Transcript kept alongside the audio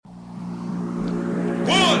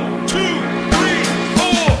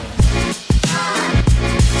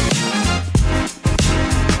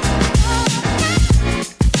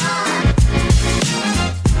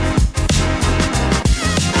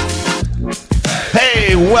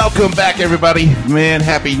Hey, welcome back, everybody. Man,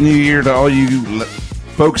 happy New Year to all you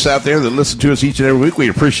folks out there that listen to us each and every week. We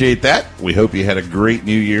appreciate that. We hope you had a great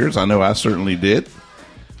New Year's. I know I certainly did.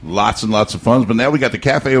 Lots and lots of fun. But now we got the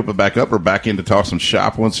cafe open back up. We're back in to talk some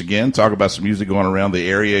shop once again, talk about some music going around the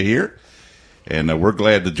area here. And we're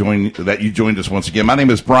glad that you joined us once again. My name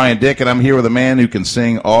is Brian Dick, and I'm here with a man who can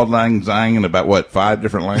sing Auld Lang Syne in about, 5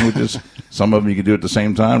 different languages? Some of them you can do at the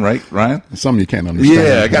same time, right, Ryan? Some you can't understand.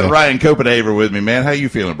 Yeah, I got Ryan Copenhaver with me, man. How you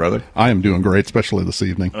feeling, brother? I am doing great, especially this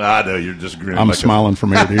evening. I know, you're just grinning. I'm smiling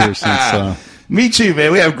from ear to ear since... Me too,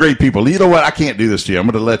 man. We have great people. You know what? I can't do this to you. I'm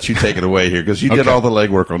going to let you take it away here because you did all the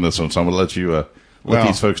legwork on this one, so I'm going to let you... let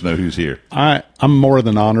these folks know who's here. I'm more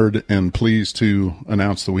than honored and pleased to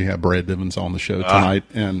announce that we have Brad Divens on the show tonight,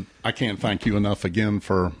 and I can't thank you enough again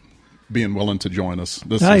for being willing to join us.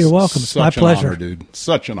 You're welcome. It's my pleasure, honor, dude.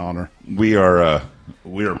 Such an honor. We are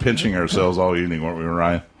pinching ourselves all evening, weren't we,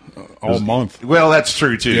 Ryan? All month. Well, that's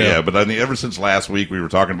true too. Yeah, but I mean, ever since last week, we were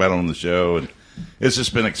talking about it on the show, and it's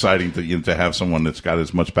just been exciting to have someone that's got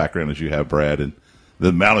as much background as you have, Brad, and the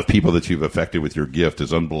amount of people that you've affected with your gift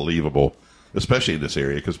is unbelievable. Especially in this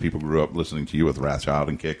area, because people grew up listening to you with Wrathchild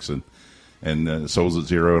and Kicks and Souls at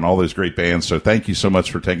Zero and all those great bands. So thank you so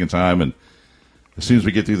much for taking time. And as soon as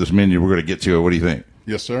we get through this menu, we're going to get to it. What do you think?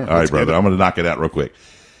 Yes, sir. All right, brother. I'm going to knock it out real quick.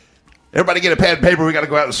 Everybody get a pad and paper. We got to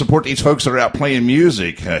go out and support these folks that are out playing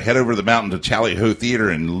music. Head over to the mountain to Tally Ho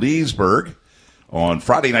Theater in Leesburg. On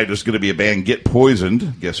Friday night, there's going to be a band, Get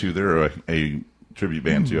Poisoned. Guess who they're a tribute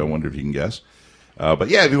band to? I wonder if you can guess. But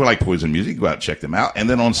yeah, if you like Poison music, go out and check them out. And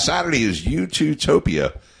then on Saturday is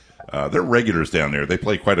U2topia. They're regulars down there. They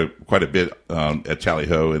play quite a bit at Tally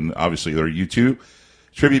Ho, and obviously they're a U2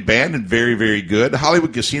 tribute band and very, very good.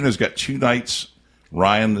 Hollywood Casino's got 2 nights.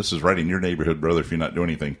 Ryan, this is right in your neighborhood, brother, if you're not doing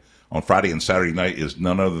anything. On Friday and Saturday night is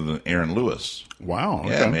none other than Aaron Lewis. Wow. Okay.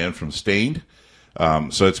 Yeah, man, from Stained.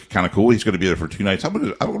 So it's kind of cool. He's going to be there for 2 nights. I'm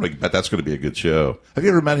going to bet that's going to be a good show. Have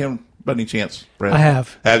you ever met him by any chance, Brad? I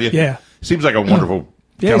have. Have you? Yeah. Seems like a wonderful,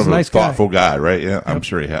 he's kind of a nice thoughtful guy, right? Yeah, yep. I'm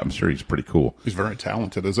sure he's pretty cool. He's very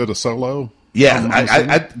talented. Is it a solo? Yeah,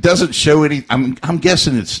 I doesn't show any. I'm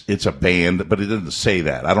guessing it's a band, but it doesn't say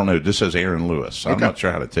that. I don't know. It just says Aaron Lewis. I'm not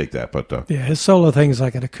sure how to take that, but his solo thing is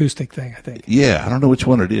like an acoustic thing, I think. Yeah, I don't know which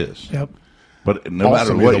one it is. Yep. But no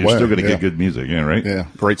matter what, you're still going to get good music, yeah, right? Yeah,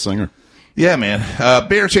 great singer. Yeah, man.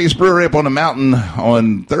 Bear Chase Brewery up on the mountain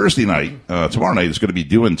on Thursday night. Tomorrow night is going to be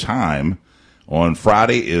Doing Time. On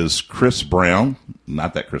Friday is Chris Brown.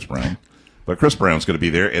 Not that Chris Brown, but Chris Brown's going to be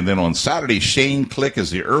there. And then on Saturday, Shane Click is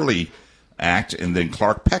the early act, and then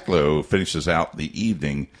Clark Pecklow finishes out the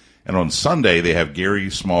evening. And on Sunday, they have Gary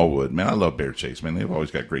Smallwood. Man, I love Bear Chase, man. They've always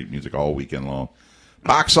got great music all weekend long.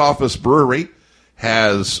 Box Office Brewery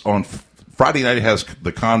has, on Friday night, it has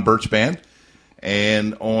the Con Birch Band.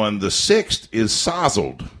 And on the 6th is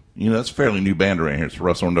Sozzled. You know, that's a fairly new band around here. It's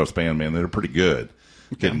Russ Orndorff's band, man. They're pretty good.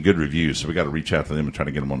 Getting good reviews, so we got to reach out to them and try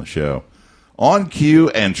to get them on the show. On Cue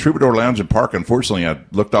and Troubadour Lounge and Park, unfortunately, I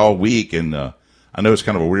looked all week, and I know it's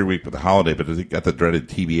kind of a weird week with the holiday, but they got the dreaded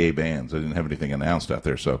TBA bans. They didn't have anything announced out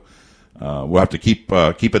there, so we'll have to keep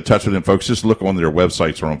in touch with them, folks. Just look on their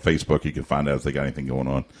websites or on Facebook. You can find out if they got anything going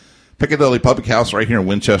on. Piccadilly Public House right here in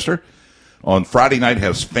Winchester. On Friday night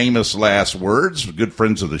has Famous Last Words, good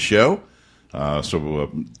friends of the show.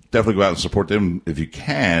 So definitely go out and support them if you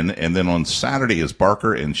can. And then on Saturday is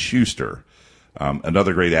Barker and Schuster,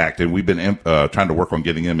 another great act. And we've been trying to work on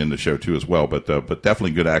getting them in the show too as well. But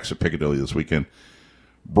definitely good acts at Piccadilly this weekend.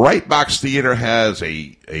 Bright Box Theater has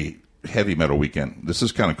a heavy metal weekend. This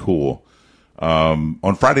is kind of cool.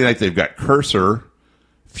 On Friday night they've got Cursor,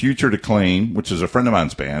 Future to Claim, which is a friend of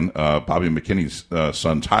mine's band. Bobby McKinney's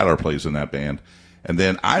son Tyler plays in that band. And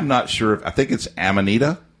then I'm not sure I think it's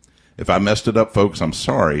Amanita. If I messed it up, folks, I'm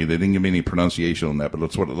sorry. They didn't give me any pronunciation on that, but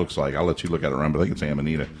that's what it looks like. I'll let you look at it around, but I think it's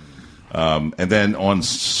Amanita. And then on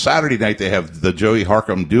Saturday night, they have the Joey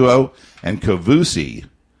Harcum Duo and Kavusi.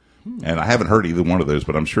 And I haven't heard either one of those,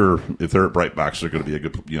 but I'm sure if they're at Bright Box, they're going to be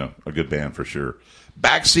a good band for sure.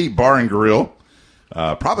 Backseat Bar and Grill,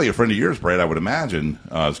 probably a friend of yours, Brad, I would imagine,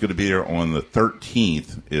 is going to be there on the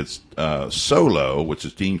 13th. It's Solo, which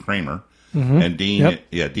is Dean Kramer. Mm-hmm. And Dean,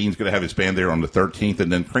 Dean's going to have his band there on the 13th, and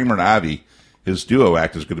then Kramer and Ivy, his duo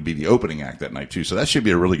act, is going to be the opening act that night too. So that should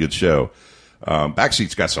be a really good show.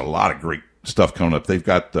 Backseat's got a lot of great stuff coming up. They've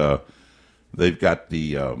got the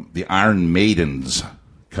Iron Maidens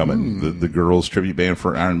coming, the girls tribute band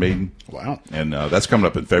for Iron Maiden. Wow! And that's coming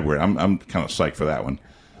up in February. I'm kind of psyched for that one.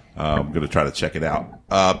 I'm going to try to check it out.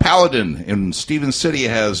 Paladin in Stevens City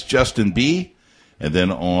has Justin B. And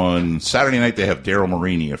then on Saturday night, they have Daryl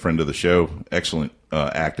Marini, a friend of the show. Excellent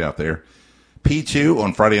act out there. P2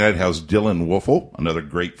 on Friday night has Dylan Wolfel, another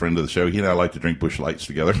great friend of the show. He and I like to drink Busch Lights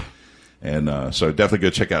together. And so definitely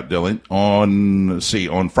go check out Dylan.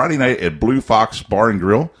 On Friday night at Blue Fox Bar and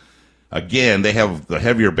Grill, again, they have the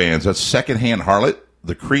heavier bands. That's Secondhand Harlot,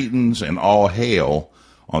 the Cretans, and All Hail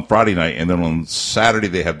on Friday night. And then on Saturday,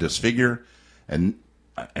 they have Disfigure and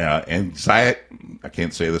Anxiety. I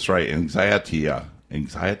can't say this right. Anxiety. I'm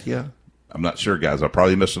not sure, guys. I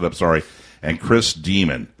probably messed it up. Sorry. And Chris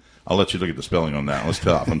Demon. I'll let you look at the spelling on that. It's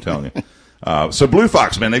tough, I'm telling you. So Blue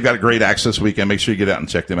Fox, man, they've got a great access weekend. Make sure you get out and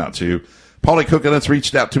check them out, too. Paulie Coconuts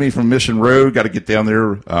reached out to me from Mission Road. Got to get down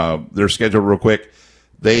there, their schedule real quick.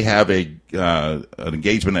 They have an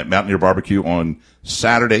engagement at Mountaineer Barbecue on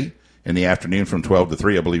Saturday in the afternoon from 12 to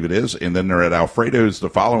 3, I believe it is. And then they're at Alfredo's the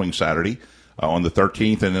following Saturday on the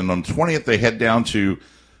 13th. And then on the 20th, they head down to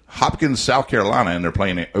Hopkins, South Carolina, and they're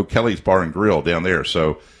playing at O'Kelly's Bar and Grill down there.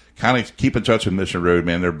 So kind of keep in touch with Mission Road,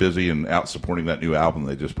 man. They're busy and out supporting that new album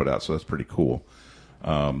they just put out, so that's pretty cool.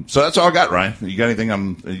 So that's all I got, Ryan. You got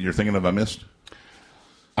anything you're thinking of I missed?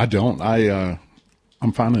 I don't.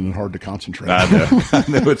 I'm finding it hard to concentrate. I know. I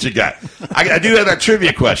know what you got. I do have that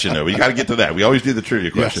trivia question, though. We got to get to that. We always do the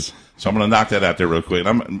trivia question. Yes. So I'm going to knock that out there real quick.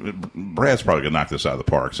 Brad's probably going to knock this out of the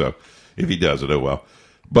park, so if he does it, oh well.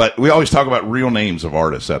 But we always talk about real names of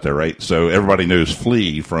artists out there, right? So everybody knows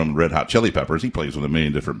Flea from Red Hot Chili Peppers. He plays with a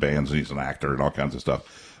million different bands, and he's an actor and all kinds of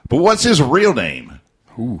stuff. But what's his real name?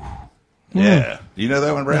 Ooh. Yeah. Do you know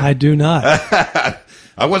that one, Brad? I do not.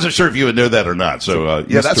 I wasn't sure if you would know that or not. So,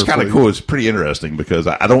 that's kind of cool. It's pretty interesting because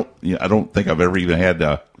I don't think I've ever even had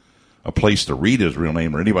a place to read his real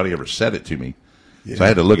name or anybody ever said it to me. Yeah, so I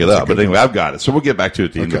had to look it up. But anyway, I've got it. So we'll get back to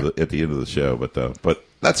it at the end of the show. But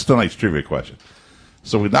that's tonight's trivia question.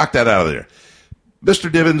 So we knocked that out of there. Mr.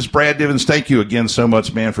 Divens, Brad Divens, thank you again so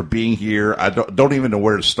much, man, for being here. I don't even know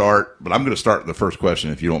where to start, but I'm going to start with the first question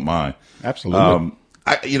if you don't mind. Absolutely.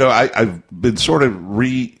 I've been sort of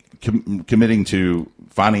committing to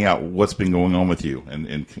finding out what's been going on with you,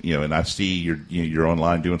 and I see you're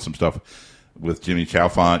online doing some stuff with Jimmy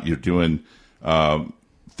Chalfant. You're doing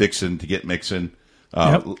Fixin' to Get Mixin',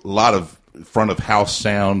 a lot of front of house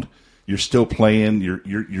sound. You're still playing.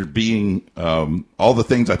 You're being all the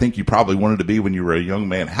things I think you probably wanted to be when you were a young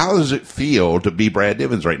man. How does it feel to be Brad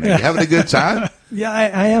Divens right now? You having a good time? Yeah,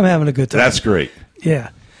 I am having a good time. That's great. Yeah,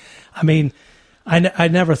 I mean, I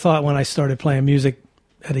never thought when I started playing music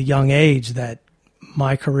at a young age that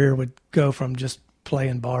my career would go from just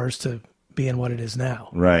playing bars to being what it is now.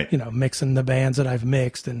 Right. Mixing the bands that I've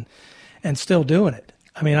mixed and still doing it.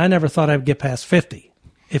 I mean, I never thought I'd get past 50.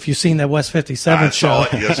 If you've seen that West 57 show,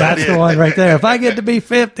 yes, that's the one right there. If I get to be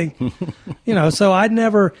 50, so I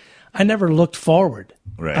never looked forward.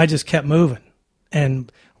 Right. I just kept moving. And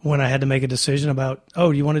when I had to make a decision about,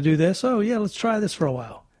 you want to do this? Oh, yeah, let's try this for a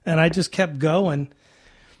while. And I just kept going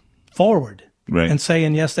forward and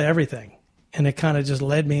saying yes to everything. And it kind of just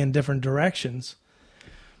led me in different directions.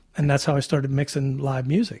 And that's how I started mixing live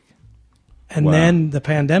music. And then the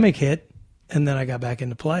pandemic hit, and then I got back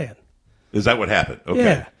into playing. Is that what happened? Okay.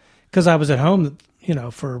 Yeah, because I was at home,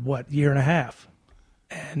 for year and a half.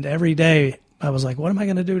 And every day I was like, what am I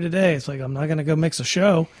going to do today? It's like, I'm not going to go mix a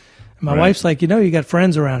show. And my wife's like, you got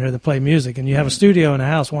friends around here that play music, and you have a studio in the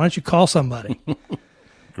house. Why don't you call somebody?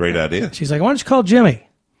 Great idea. She's like, why don't you call Jimmy?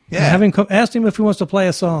 Yeah. And asked him if he wants to play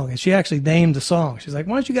a song. And she actually named the song. She's like,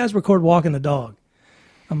 why don't you guys record Walking the Dog?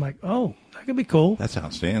 I'm like, oh, that could be cool. That's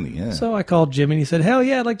outstanding, yeah. So I called Jimmy, and he said, hell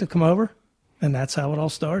yeah, I'd like to come over. And that's how it all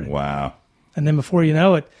started. Wow. And then before you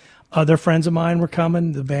know it, other friends of mine were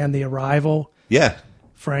coming. The band The Arrival. Yeah.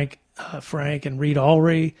 Frank and Reed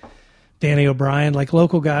Ulrey, Danny O'Brien, like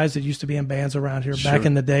local guys that used to be in bands around here back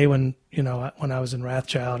in the day when I was in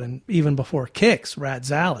Wrathchild, and even before Kicks, Rat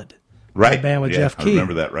Salad. Right. The band with Jeff Key. I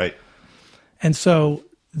remember that, right. And so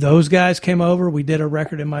those guys came over. We did a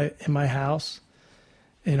record in my house.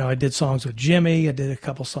 I did songs with Jimmy. I did a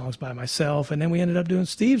couple songs by myself. And then we ended up doing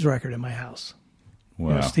Steve's record in my house.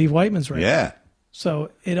 Wow. Steve Whiteman's record. Yeah. So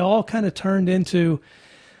it all kind of turned into,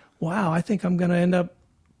 wow, I think I'm going to end up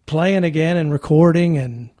playing again and recording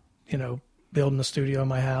and, building a studio in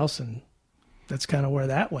my house. And that's kind of where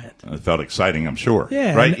that went. It felt exciting, I'm sure.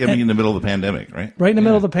 Yeah. Right? In the middle of the pandemic, right? Right in the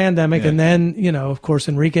middle of the pandemic. Yeah. And then, of course,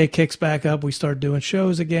 Enrique kicks back up. We started doing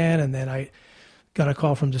shows again. And then I got a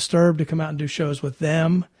call from Disturbed to come out and do shows with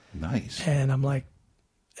them. Nice. And I'm like,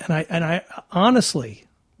 and I honestly,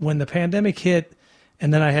 when the pandemic hit,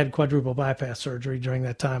 and then I had quadruple bypass surgery during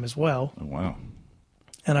that time as well. Oh, wow.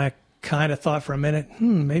 And I kind of thought for a minute,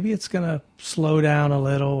 maybe it's going to slow down a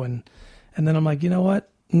little. And then I'm like, you know what?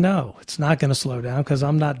 No, it's not going to slow down because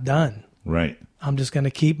I'm not done. Right. I'm just going to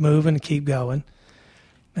keep moving and keep going.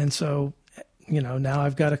 And so now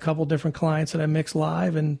I've got a couple different clients that I mix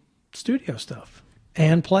live and studio stuff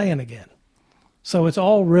and playing again. So it's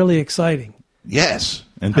all really exciting. Yes.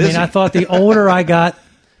 And busy. I thought the older I got,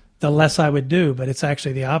 the less I would do, but it's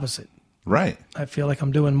actually the opposite. Right. I feel like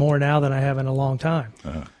I'm doing more now than I have in a long time.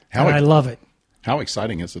 And I love it. How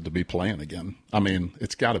exciting is it to be playing again? I mean,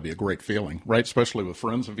 it's got to be a great feeling, right? Especially with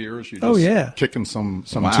friends of yours. You just kicking some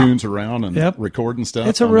tunes around and recording stuff.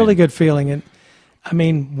 It's a really good feeling. And I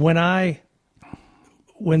mean,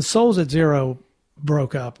 when Souls at Zero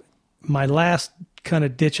broke up, my last kind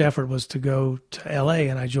of ditch effort was to go to L.A.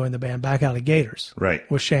 and I joined the band Back Alley Gators. Right.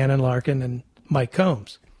 With Shannon Larkin and Mike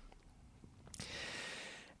Combs.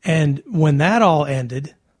 And when that all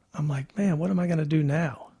ended, I'm like, man, what am I going to do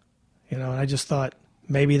now? And I just thought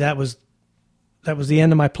maybe that was the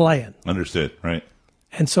end of my playing. Understood, right.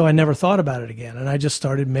 And so I never thought about it again. And I just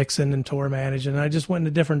started mixing and tour managing. And I just went in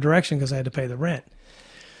a different direction because I had to pay the rent.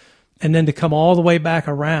 And then to come all the way back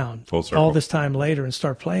around all this time later and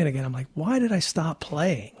start playing again, I'm like, why did I stop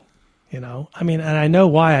playing? And I know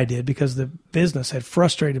why I did, because the business had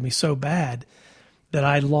frustrated me so bad that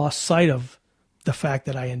I lost sight of the fact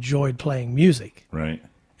that I enjoyed playing music. Right.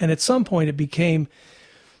 And at some point it became,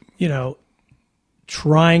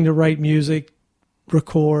 trying to write music,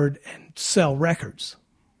 record, and sell records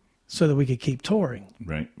so that we could keep touring.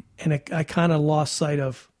 Right. And I kind of lost sight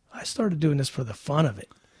of, I started doing this for the fun of it.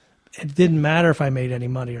 It didn't matter if I made any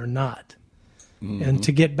money or not. Mm-hmm. And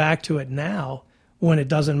to get back to it now, when it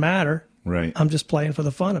doesn't matter, right, I'm just playing for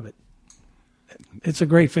the fun of it. It's a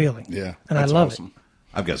great feeling. Yeah. And I love it.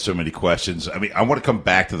 I've got so many questions. I mean, I want to come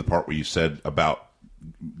back to the part where you said about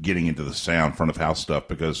getting into the sound front of house stuff,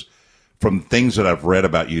 because from things that I've read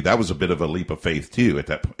about you, that was a bit of a leap of faith too at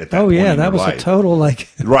that point. Oh yeah, that was a total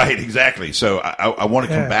right, exactly. So I want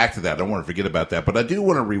to come back to that. I don't want to forget about that, but I do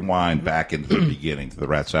want to rewind back into the beginning, to the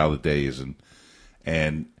Rat Salad days,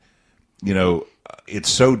 and it's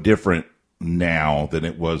so different now than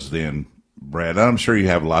it was then, Brad. I'm sure you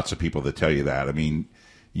have lots of people that tell you that. I mean,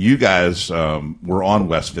 you guys were on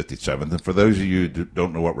West 57th, and for those of you who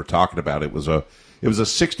don't know what we're talking about, it was a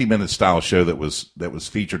 60-minute style show that was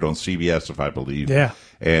featured on CBS, if I believe. Yeah.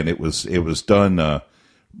 And it was done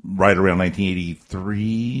right around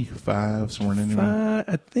 1983, 5, somewhere in there.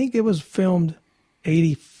 I think it was filmed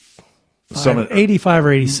 85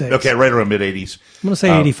 or 86. Okay, right around mid-80s. I'm going to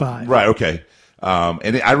say 85. Right, okay.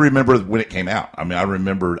 And I remember when it came out. I mean,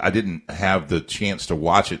 I didn't have the chance to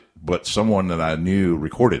watch it, but someone that I knew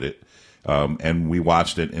recorded it, and we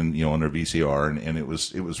watched it on their VCR, and it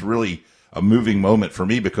was really a moving moment for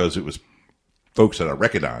me, because it was folks that I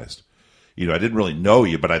recognized. I didn't really know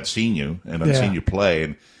you, but I'd seen you, and I'd seen you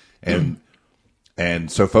play,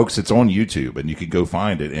 and so folks, it's on YouTube, and you can go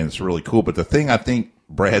find it, and it's really cool. But the thing I think,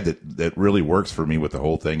 Brad, that really works for me with the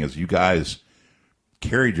whole thing is you guys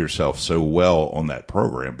carried yourself so well on that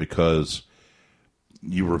program, because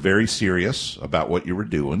you were very serious about what you were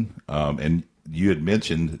doing, and you had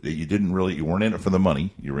mentioned that you weren't in it for the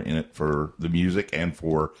money. You were in it for the music and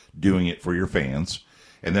for doing it for your fans.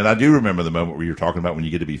 And then I do remember the moment where you're talking about when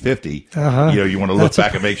you get to be 50, you want to look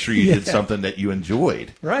back and make sure you did something that you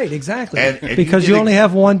enjoyed. Right, exactly. And because you only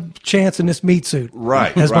have one chance in this meat suit.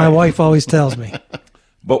 Right. As my wife always tells me.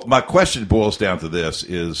 But my question boils down to this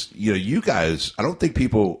is, you guys, I don't think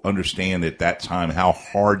people understand at that time how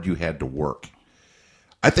hard you had to work.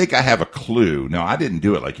 I think I have a clue. Now, I didn't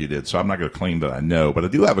do it like you did, so I'm not going to claim that I know, but I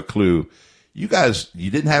do have a clue. You guys,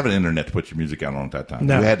 you didn't have an internet to put your music out on at that time.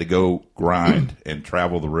 No. You had to go grind and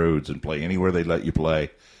travel the roads and play anywhere they let you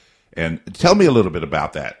play. And tell me a little bit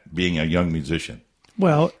about that, being a young musician.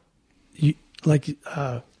 Well,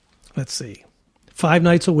 let's see, 5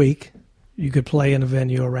 nights a week you could play in a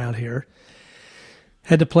venue around here.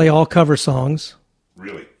 Had to play all cover songs.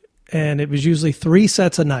 Really? And it was usually 3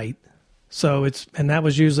 sets a night. So that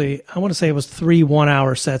was usually, I want to say it was 3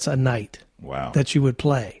 1-hour sets a night. Wow. That you would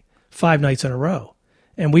play 5 nights in a row.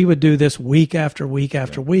 And we would do this week after week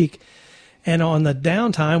after week. And on the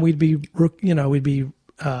downtime, we'd be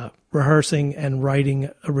rehearsing and writing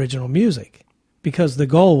original music, because the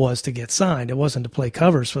goal was to get signed. It wasn't to play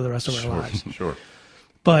covers for the rest of our lives. Sure.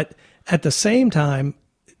 But at the same time,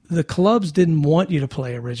 the clubs didn't want you to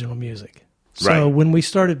play original music. So when we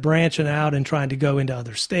started branching out and trying to go into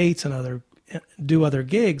other states and do other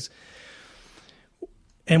gigs,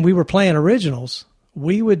 and we were playing originals,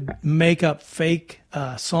 we would make up fake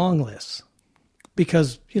song lists,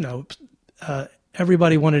 because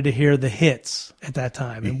everybody wanted to hear the hits at that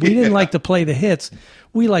time, and we didn't like to play the hits.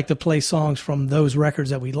 We liked to play songs from those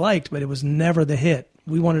records that we liked, but it was never the hit.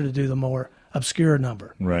 We wanted to do the more obscure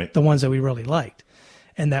number, right? The ones that we really liked,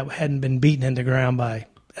 and that hadn't been beaten into ground by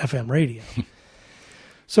FM radio.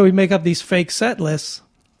 So we'd make up these fake set lists,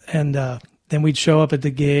 and then we'd show up at the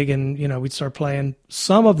gig, and we'd start playing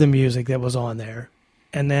some of the music that was on there,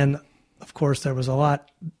 and then of course there was a lot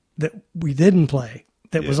that we didn't play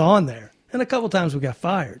that was on there, and a couple times we got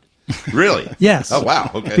fired. Really? Yes. Oh wow.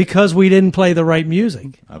 Okay. Because we didn't play the right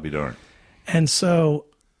music. I'll be darned. And so,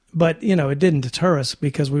 but it didn't deter us,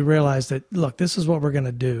 because we realized that, look, this is what we're going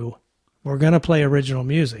to do. We're going to play original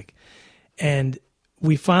music. And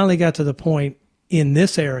we finally got to the point in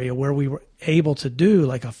this area where we were able to do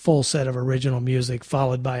like a full set of original music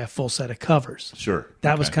followed by a full set of covers. Sure.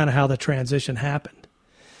 That was kind of how the transition happened.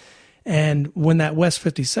 And when that West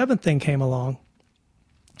 57 thing came along,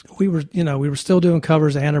 we were still doing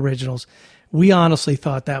covers and originals. We honestly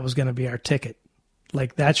thought that was going to be our ticket.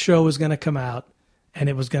 Like, that show was going to come out, and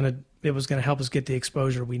it was going to help us get the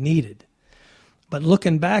exposure we needed. But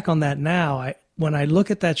looking back on that now, when I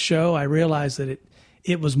look at that show, I realize that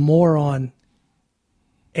it was more on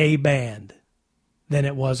a band than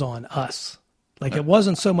it was on us. Like, it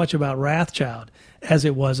wasn't so much about Wrathchild as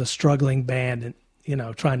it was a struggling band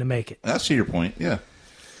and, trying to make it. I see your point. Yeah.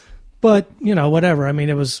 But, whatever. I mean,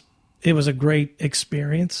 it was a great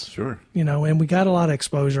experience. Sure. And we got a lot of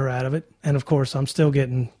exposure out of it. And of course, I'm still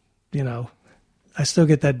getting, I still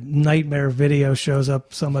get that nightmare video shows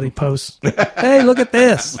up, somebody posts, hey, look at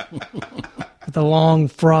this. With the long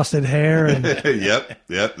frosted hair. And Yep.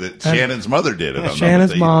 That Shannon's mother did it.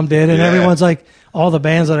 Shannon's mom did. And everyone's like, all the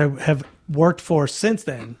bands that I have worked for since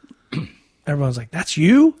then, everyone's like, that's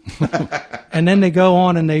you? And then they go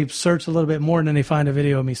on and they search a little bit more, and then they find a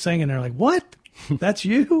video of me singing. They're like, what? That's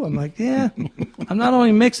you? I'm like, yeah. I'm not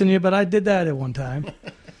only mixing you, but I did that at one time.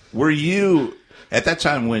 Were you, at that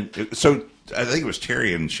time so I think it was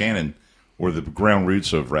Terry and Shannon were the ground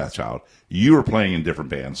roots of Wrathchild. You were playing in different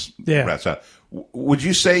bands. Yeah. Wrathchild. Would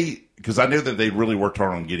you say, because I know that they really worked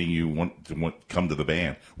hard on getting you to come to the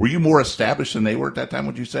band. Were you more established than they were at that time,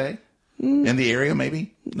 would you say? In the area,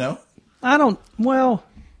 maybe? No? I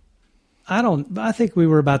think we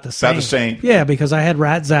were about the same. About the same? Yeah, because I had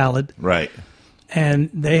Rat Zalad. Right. And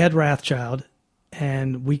they had Wrathchild.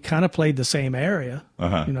 And we kind of played the same area.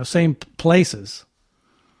 Same places.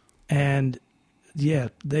 And, yeah,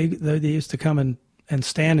 they used to come and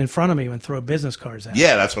stand in front of me and throw business cards at me.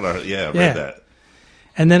 Yeah, that's what I read that.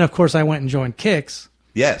 And then, of course, I went and joined Kix.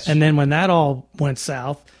 Yes. And then when that all went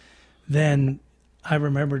south, then I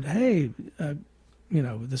remembered, hey,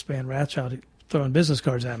 this band Wrathchild throwing business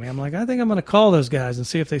cards at me. I'm like, I think I'm going to call those guys and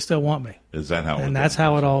see if they still want me. Is that how? And that's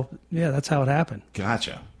how it all. Yeah, that's how it happened.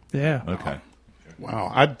 Gotcha. Yeah. Okay.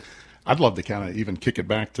 Wow. I'd love to kind of even kick it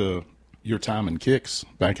back to your time in Kix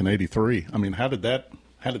back in '83. I mean, how did that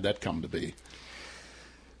come to be?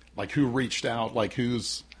 Like, who reached out? Like,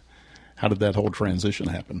 how did that whole transition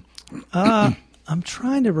happen? I'm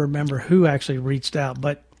trying to remember who actually reached out,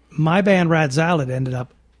 but my band Rat Zalad ended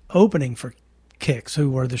up opening for Kix,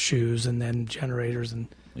 who were the Shoes and then Generators and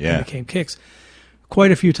became Kix,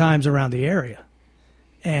 quite a few times around the area.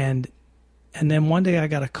 And then one day I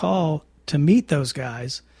got a call to meet those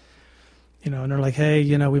guys, and they're like, hey,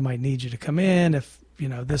 we might need you to come in. If,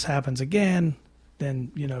 this happens again,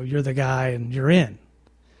 then, you're the guy and you're in.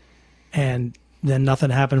 And then nothing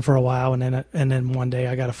happened for a while. And then one day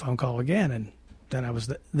I got a phone call again. And then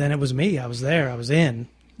it was me. I was there. I was in.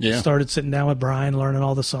 Yeah. Started sitting down with Brian, learning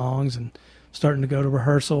all the songs and starting to go to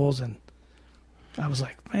rehearsals. And I was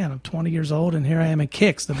like, man, I'm 20 years old, and here I am in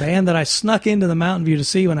Kix, the band that I snuck into the Mountain View to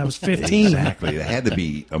see when I was 15. Exactly. It had to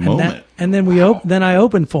be a moment. And then then I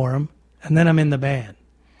opened for them, and then I'm in the band.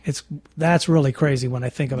 That's really crazy when I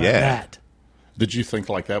think about that. Did you think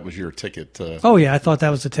like that was your ticket to... Oh, yeah, I thought that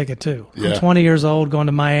was the ticket, too. Yeah. I'm 20 years old, going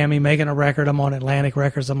to Miami, making a record. I'm on Atlantic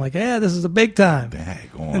Records. I'm like, yeah, this is a big time.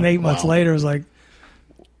 And 8 months later, it was like,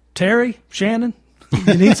 Terry, Shannon,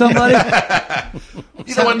 you need somebody?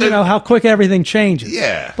 How quick everything changes.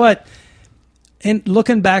 Yeah. But in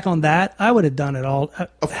looking back on that, I would have done it all.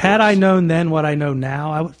 Had I known then what I know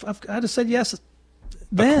now, I'd have said yes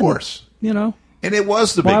then. Of course. And it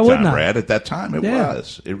was the big time, Brad, at that time. It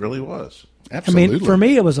was. It really was. Absolutely. I mean, for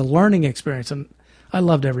me, it was a learning experience, and I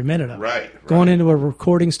loved every minute of it. Right. Going into a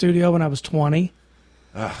recording studio when I was 20.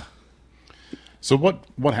 So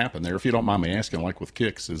what happened there? If you don't mind me asking, like with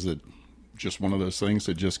Kix, is it just one of those things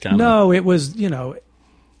that just kind of... No, it was,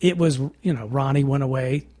 Ronnie went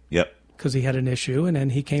away. Yep. Because he had an issue, and then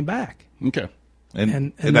he came back. Okay.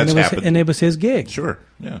 And that's happened. And it was his gig. Sure.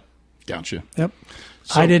 Yeah. Gotcha. Yep.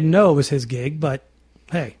 So, I didn't know it was his gig, but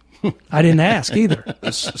hey, I didn't ask either.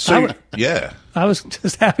 I was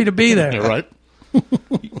just happy to be there. Right.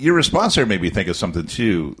 Your response there made me think of something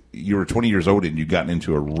too. You were 20 years old and you'd gotten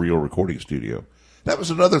into a real recording studio. That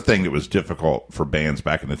was another thing that was difficult for bands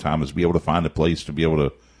back in the time, is to be able to find a place to be able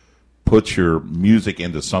to put your music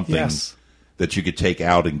into something that you could take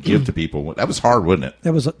out and give to people. That was hard, wasn't it?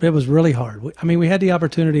 It was really hard. I mean, we had the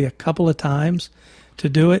opportunity a couple of times to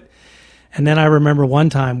do it. And then I remember one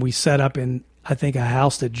time we set up in, I think, a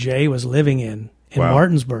house that Jay was living in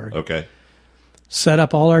Martinsburg. Okay. Set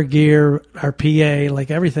up all our gear, our PA, like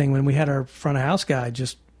everything. When we had our front of house guy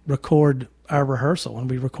just record our rehearsal, and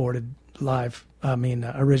we recorded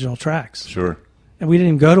original tracks. Sure. And we didn't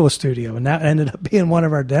even go to a studio, and that ended up being one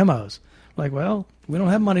of our demos. Like, well, we don't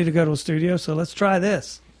have money to go to a studio, so let's try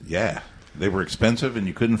this. Yeah. They were expensive, and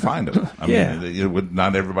you couldn't find them. I mean,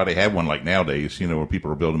 not everybody had one like nowadays, where people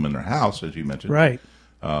are building them in their house, as you mentioned. Right.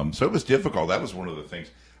 So it was difficult. That was one of the things.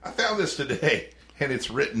 I found this today, and it's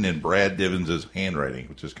written in Brad Divens' handwriting,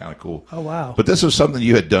 which is kind of cool. Oh, wow. But this was something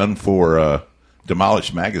you had done for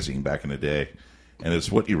Demolished Magazine back in the day, and it's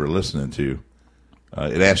what you were listening to.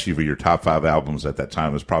 It asked you for your top 5 albums at that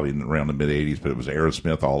time. It was probably around the mid-'80s, but it was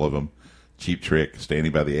Aerosmith, all of them. Cheap Trick,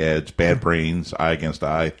 Standing by the Edge, Bad Brains, Eye Against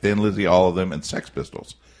Eye, Thin Lizzy, all of them, and Sex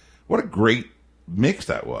Pistols. What a great mix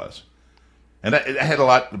that was. And it had a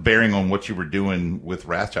lot of bearing on what you were doing with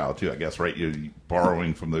Wrathchild, too, I guess, right? You're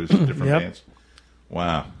borrowing from those different bands.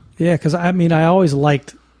 Wow. Yeah, because, I always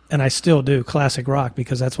liked, and I still do, classic rock,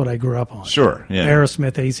 because that's what I grew up on. Sure, yeah.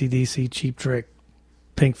 Aerosmith, AC/DC, Cheap Trick,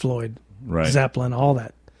 Pink Floyd, Zeppelin, all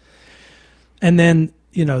that. And then,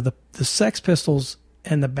 the Sex Pistols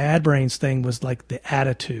and the Bad Brains thing was like the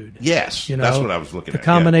attitude. Yes, that's what I was looking at. The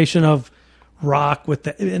combination of rock with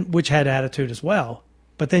which had attitude as well,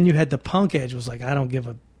 but then you had the punk edge. Was like, I don't care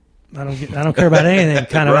about anything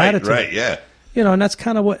kind of attitude. Right, yeah. And that's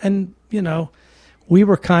kind of what, and we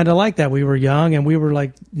were kind of like that. We were young, and we were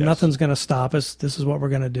like, nothing's going to stop us. This is what we're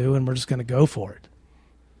going to do, and we're just going to go for it.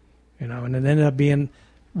 And it ended up being,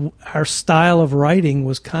 our style of writing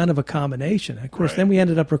was kind of a combination. Of course, then we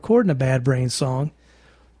ended up recording a Bad Brains song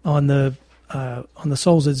on the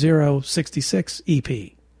Souls at Zero 66 EP.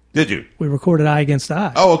 Did you? We recorded Eye Against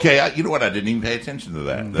Eye. Oh, okay. You know what? I didn't even pay attention to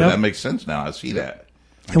that. That makes sense now. I see that.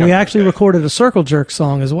 And we actually recorded a Circle Jerk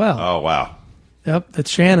song as well. Oh, wow. Yep, that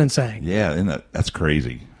Shannon sang. Yeah, that's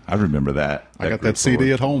crazy. I remember that. I got that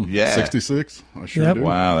CD at home. Yeah. 66. I sure do.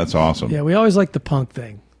 Wow, that's awesome. Yeah, we always liked the punk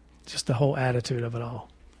thing. Just the whole attitude of it all.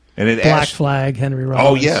 And it Black Flag, Henry Rollins.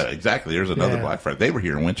 Oh, yeah, exactly. There's another Black Flag. They were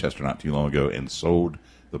here in Winchester not too long ago and sold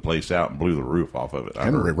the place out and blew the roof off of it.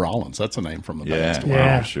 Henry Rollins, that's a name from the band.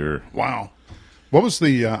 Wow, sure. Wow. What was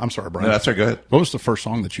the, I'm sorry, Brian. No, that's right, go ahead. What was the first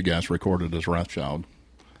song that you guys recorded as Wrathchild?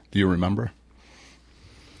 Do you remember?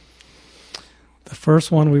 The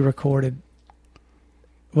first one we recorded,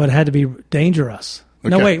 it had to be Dangerous.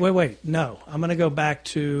 Okay. No, wait. No, I'm going to go back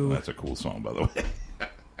to... That's a cool song, by the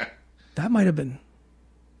way. That might have been...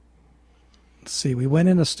 Let's see, we went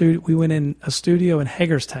in a studio in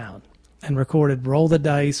Hagerstown and recorded Roll the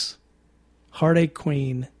Dice, Heartache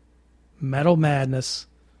Queen, Metal Madness,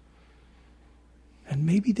 and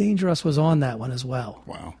maybe Dangerous was on that one as well.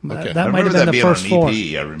 Wow. Okay. That might have been the first 4.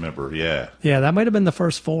 I remember, yeah. Yeah, that might have been the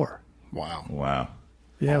first 4. Wow.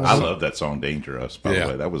 Yeah, I love that song, Dangerous, by the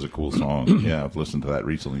way. That was a cool song. Yeah, I've listened to that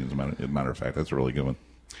recently, as a matter of fact. That's a really good one.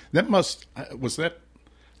 I don't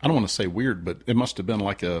want to say weird, but it must have been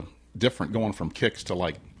like a different going from Kicks to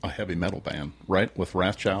like a heavy metal band, right? With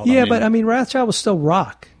Wrathchild. Yeah, but Wrathchild was still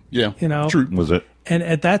rock. Yeah, true. Was it? And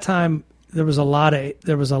at that time, there was a lot of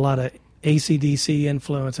AC/DC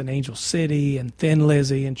influence in Angel City and Thin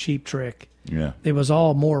Lizzy and Cheap Trick. Yeah, it was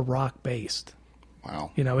all more rock based.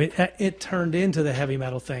 Wow. It turned into the heavy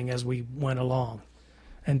metal thing as we went along,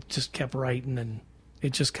 and just kept writing, and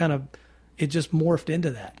it just morphed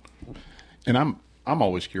into that. And I'm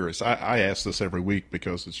always curious. I ask this every week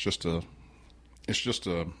because it's just a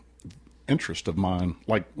interest of mine.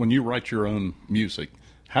 Like when you write your own music,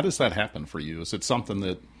 how does that happen for you? Is it something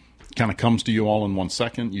that kind of comes to you all in 1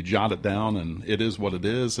 second? You jot it down and it is what it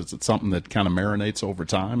is? Is it something that kind of marinates over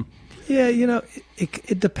time? Yeah,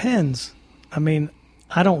 it depends. I mean,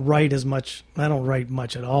 I don't write much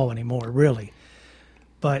at all anymore, really.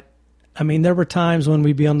 But I mean, there were times when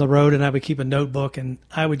we'd be on the road and I would keep a notebook and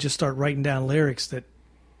I would just start writing down lyrics that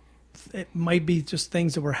it might be just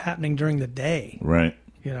things that were happening during the day. Right.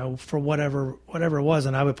 For whatever it was,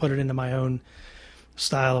 and I would put it into my own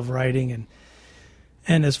style of writing.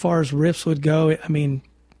 And as far as riffs would go, I mean,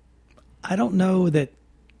 I don't know that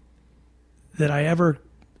I ever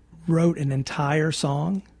wrote an entire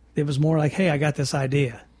song. It was more like, hey, I got this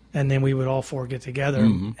idea. And then we would all 4 get together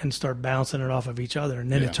and start bouncing it off of each other.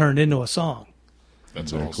 And then it turned into a song.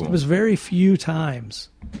 That's awesome. It was very few times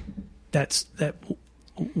that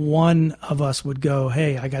one of us would go,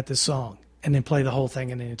 hey, I got this song. and then play the whole thing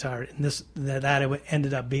in the entire. And that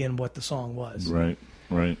ended up being what the song was. Right.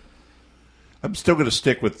 I'm still going to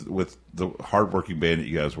stick with the hardworking band that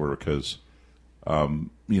you guys were because,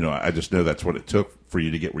 I just know that's what it took for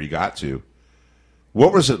you to get where you got to.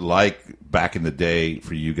 What was it like back in the day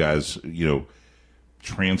for you guys,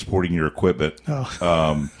 transporting your equipment,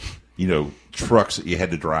 trucks that you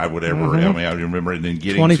had to drive, whatever. Mm-hmm. I mean, I remember, and then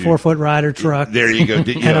getting 24-foot rider truck. There you go.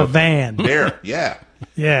 And a van. There, yeah.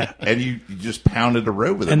 Yeah. And you just pounded the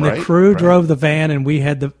road with it, and right? And the crew drove the van, and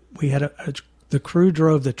the crew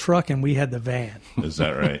drove the truck, and we had the van. Is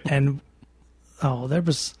that right? And, there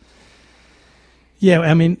was, yeah,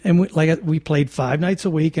 I mean, and we played 5 nights a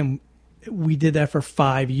week, and we did that for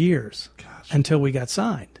 5 years. Gosh. Until we got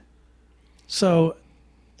signed. So,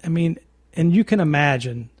 I mean, and you can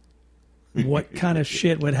imagine what kind of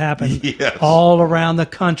shit would happen yes. all around the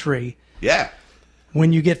country. Yeah.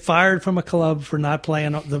 When you get fired from a club for not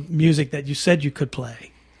playing the music that you said you could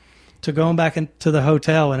play, to going back into the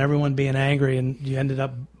hotel and everyone being angry, and you ended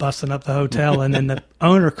up busting up the hotel, and then the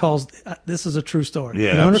owner calls. This is a true story.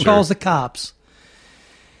 Yeah, the owner calls the cops,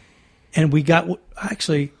 and we got.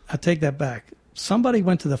 Actually, I take that back. Somebody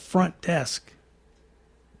went to the front desk,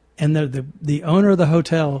 and the owner of the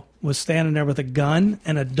hotel was standing there with a gun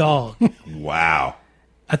and a dog. Wow.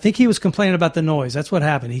 I think he was complaining about the noise. That's what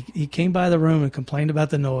happened. He came by the room and complained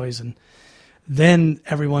about the noise, and then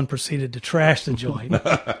everyone proceeded to trash the joint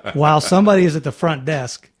while somebody is at the front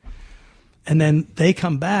desk. And then they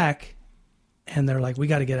come back, and they're like, we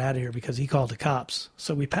got to get out of here because he called the cops.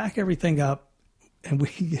 So we pack everything up, and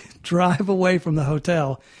we drive away from the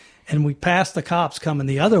hotel, and we pass the cops coming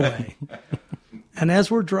the other way. And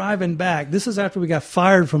as we're driving back, this is after we got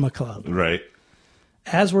fired from a club. Right.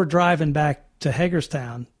 As we're driving back to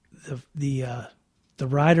Hagerstown, the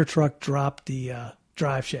rider truck dropped the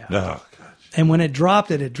drive shaft. Oh, gosh. And when it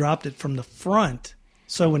dropped it from the front.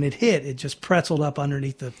 So when it hit, it just pretzeled up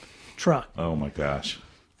underneath the truck. Oh, my gosh.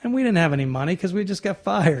 And we didn't have any money because we just got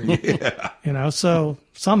fired. Yeah. So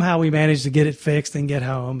somehow we managed to get it fixed and get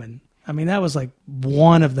home. And, I mean, that was like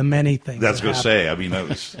one of the many things. That's going to say. I mean, that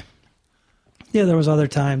was... Yeah, there was other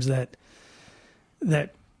times that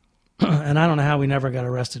and I don't know how we never got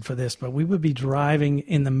arrested for this, but we would be driving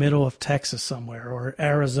in the middle of Texas somewhere or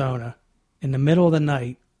Arizona in the middle of the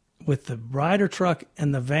night with the rider truck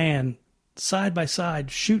and the van side by side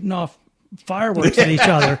shooting off fireworks at each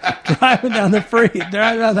other, driving down the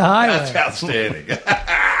highway. That's outstanding.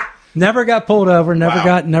 Never got pulled over, never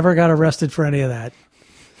Wow. got arrested for any of that.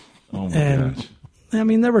 Oh my gosh. I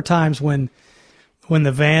mean, there were times when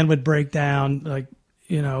the van would break down, like,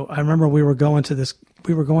 I remember we were going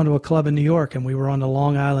to a club in New York, and we were on the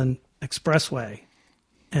Long Island Expressway,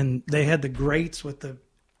 and they had the grates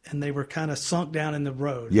and they were kind of sunk down in the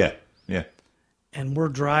road. Yeah. Yeah. And we're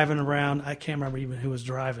driving around. I can't remember even who was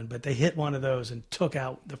driving, but they hit one of those and took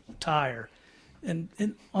out the tire. And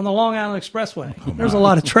on the Long Island Expressway, there's a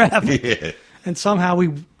lot of traffic. Yeah. And somehow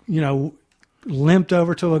we, limped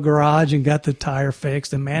over to a garage and got the tire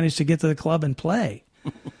fixed and managed to get to the club and play.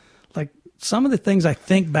 Like, some of the things I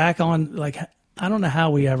think back on, like, I don't know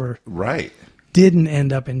how we ever right. didn't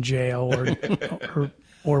end up in jail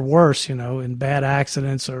or worse, in bad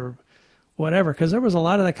accidents or whatever, because there was a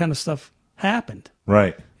lot of that kind of stuff happened.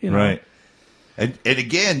 Right, right. And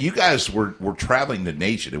again, you guys were traveling the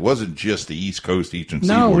nation. It wasn't just the East Coast, Eastern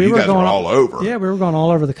Seaboard. No, you guys were all over. Yeah, we were going all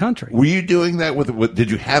over the country. Were you doing that with did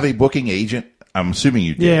you have a booking agent? I'm assuming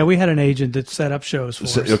you did. Yeah, we had an agent that set up shows for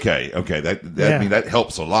us. Okay. I mean, that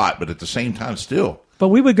helps a lot, but at the same time, still. But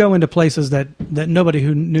we would go into places that nobody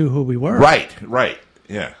who knew who we were. Right,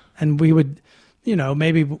 yeah. And we would,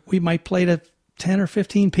 maybe we might play to 10 or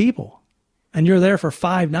 15 people. And you're there for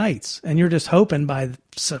 5 nights, and you're just hoping by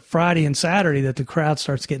Friday and Saturday that the crowd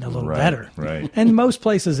starts getting a little better. Right. And most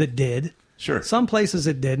places it did. Sure. Some places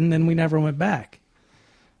it didn't, and we never went back.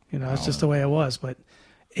 It's just the way it was. But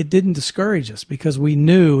it didn't discourage us because we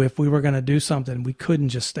knew if we were going to do something, we couldn't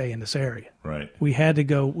just stay in this area. Right. We had to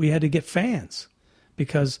get fans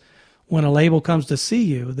because when a label comes to see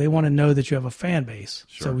you, they want to know that you have a fan base.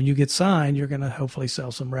 Sure. So when you get signed, you're going to hopefully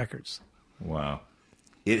sell some records. Wow.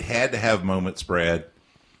 It had to have moments, Brad,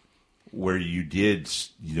 where you did,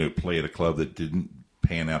 play at a club that didn't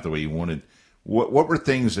pan out the way you wanted. What were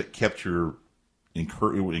things that kept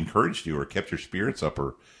encouraged you or kept your spirits up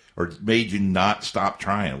or made you not stop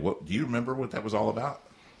trying? Do you remember what that was all about?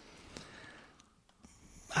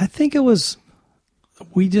 I think it was,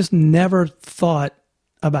 we just never thought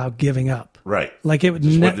about giving up. Right. Like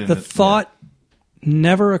the thought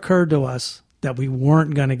never occurred to us that we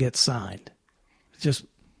weren't going to get signed.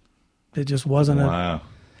 It just wasn't wow.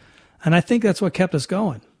 And I think that's what kept us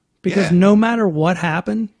going because no matter what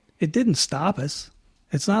happened, it didn't stop us.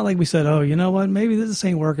 It's not like we said, oh, you know what, maybe this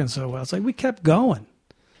ain't working so well. It's like we kept going.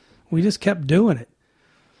 We just kept doing it.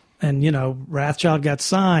 And, you know, Wrathchild got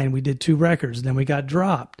signed. We did 2 records. Then we got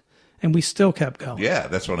dropped. And we still kept going. Yeah,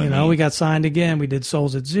 that's what I mean. You know, we got signed again. We did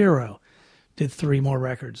Souls at Zero. Did 3 more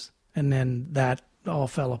records. And then that all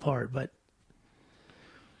fell apart. But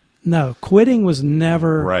no, quitting was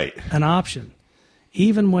never an option.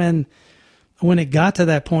 Even when it got to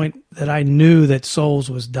that point that I knew that Souls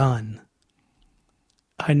was done,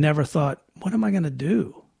 I never thought, what am I going to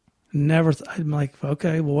do? I'm like,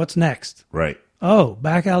 okay, well, what's next? Right. Oh,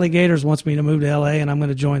 Back Alley Gators wants me to move to L.A. and I'm going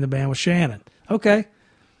to join the band with Shannon. Okay.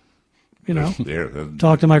 You know,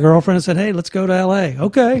 talked to my girlfriend and said, hey, let's go to L.A.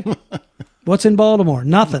 Okay. What's in Baltimore?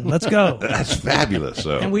 Nothing. Let's go. That's fabulous.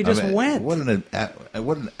 So. And we just went. What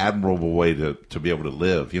an admirable way to be able to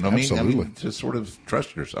live. You know what Absolutely. I mean? Just sort of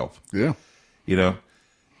trust yourself. Yeah. You know,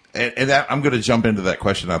 and that, I'm going to jump into that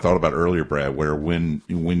question I thought about earlier, Brad, where when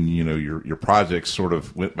you know your projects sort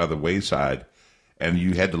of went by the wayside, and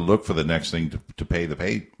you had to look for the next thing to pay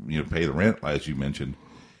the rent, as you mentioned,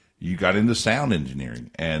 you got into sound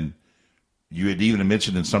engineering, and you had even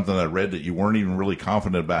mentioned in something I read that you weren't even really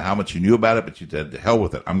confident about how much you knew about it, but you said, to hell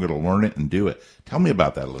with it. I'm going to learn it and do it. Tell me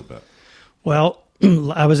about that a little bit. Well,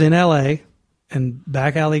 I was in L.A. and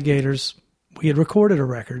Back Alley Gators, we had recorded a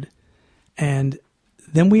record, and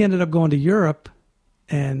then we ended up going to Europe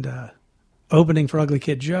and opening for Ugly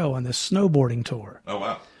Kid Joe on this snowboarding tour. Oh,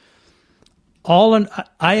 wow.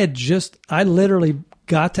 I literally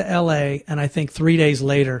got to L.A. and I think 3 days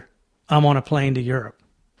later, I'm on a plane to Europe.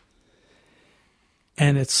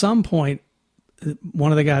 And at some point,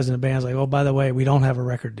 one of the guys in the band's like, oh, by the way, we don't have a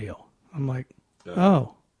record deal. I'm like,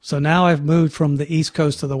 oh. So now I've moved from the East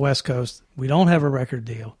Coast to the West Coast. We don't have a record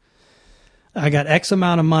deal. I got X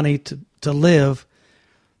amount of money to live.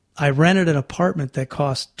 I rented an apartment that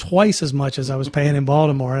cost twice as much as I was paying in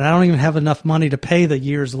Baltimore, and I don't even have enough money to pay the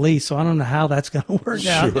year's lease, so I don't know how that's going to work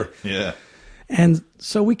out. Sure, yeah. And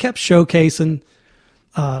so we kept showcasing.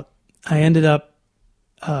 I ended up,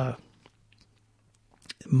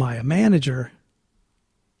 my manager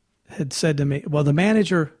had said to me, well, the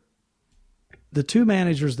 2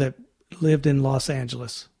 managers that lived in Los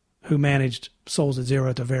Angeles who managed Souls at Zero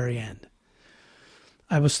at the very end,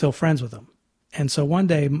 I was still friends with them. And so one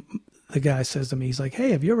day the guy says to me, he's like,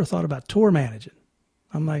 hey, have you ever thought about tour managing?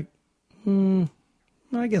 I'm like,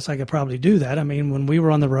 I guess I could probably do that. I mean, when we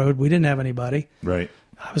were on the road, we didn't have anybody. Right.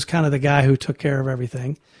 I was kind of the guy who took care of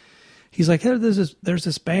everything. He's like, hey, there's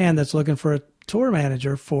this band that's looking for a tour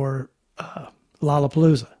manager for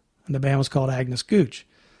Lollapalooza. And the band was called Agnes Gooch.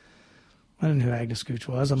 I didn't know who Agnes Gooch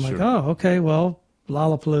was. I'm like, oh, okay, well,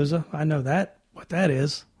 Lollapalooza, I know what that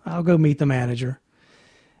is. I'll go meet the manager.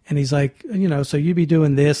 And he's like, you know, so you be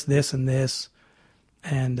doing this, this, and this,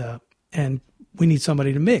 and we need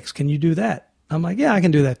somebody to mix. Can you do that? I'm like, yeah, I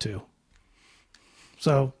can do that too.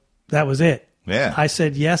 So that was it. Yeah. I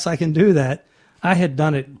said, yes, I can do that. I had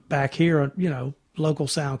done it back here, you know, local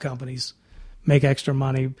sound companies, make extra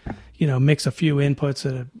money, you know, mix a few inputs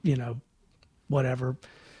at a, you know, whatever,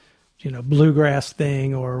 you know, bluegrass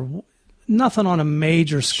thing or nothing on a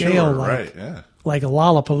major scale like a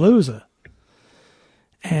Lollapalooza.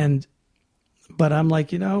 But I'm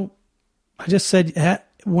like, you know, I just said,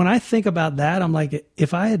 when I think about that, I'm like,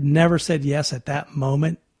 if I had never said yes at that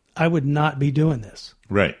moment, I would not be doing this.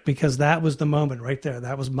 Right. Because that was the moment right there.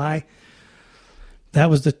 That was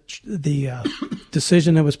the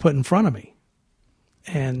decision that was put in front of me.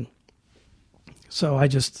 And so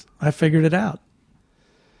I figured it out.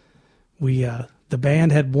 The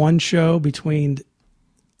band had one show between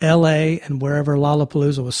LA and wherever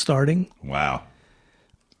Lollapalooza was starting. Wow.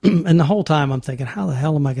 And the whole time I'm thinking, how the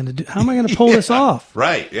hell am I going to do? How am I going to pull this off?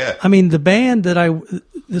 Right. Yeah. I mean, the band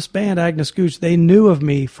this band, Agnes Gooch, they knew of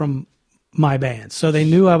me from my band. So they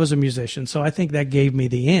knew I was a musician. So I think that gave me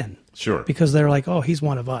the in. Sure. Because they're like, oh, he's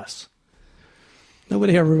one of us.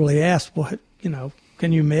 Nobody ever really asked, what, you know,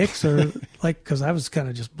 can you mix? Or like, because I was kind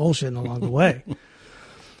of just bullshitting along the way.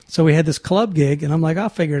 So we had this club gig, and I'm like, I'll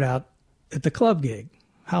figure it out at the club gig.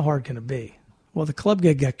 How hard can it be? Well, the club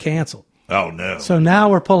gig got canceled. Oh, no. So now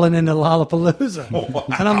we're pulling into Lollapalooza. Wow.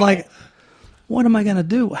 And I'm like, what am I going to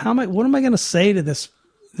do? What am I going to say to this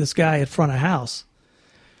guy at front of house?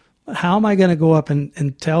 How am I going to go up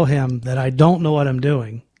and tell him that I don't know what I'm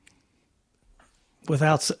doing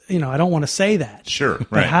without, you know, I don't want to say that. Sure.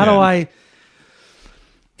 But right. how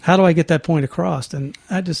do I get that point across? And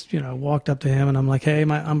I just, you know, walked up to him and I'm like, hey,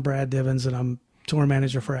 I'm Brad Divens and I'm tour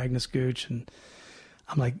manager for Agnes Gooch. And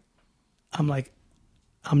I'm like,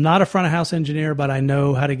 I'm not a front of house engineer, but I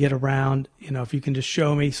know how to get around. You know, if you can just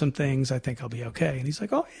show me some things, I think I'll be okay. And he's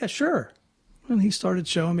like, oh, yeah, sure. And he started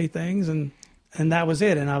showing me things, and that was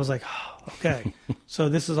it. And I was like, oh, okay. So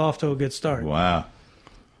this is off to a good start. Wow.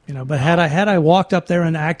 You know, but had I walked up there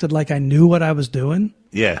and acted like I knew what I was doing,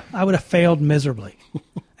 yeah, I would have failed miserably.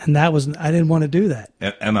 And I didn't want to do that.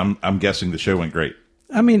 And I'm guessing the show went great.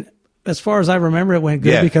 I mean, as far as I remember, it went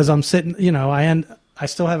good because I'm sitting, you know, I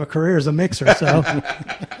still have a career as a mixer. So,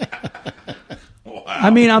 wow. I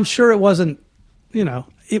mean, I'm sure it wasn't, you know,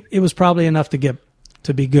 it was probably enough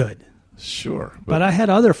to be good. Sure. But I had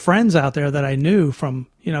other friends out there that I knew from,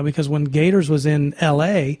 you know, because when Gators was in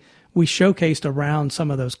LA, we showcased around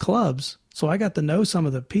some of those clubs. So I got to know some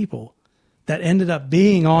of the people that ended up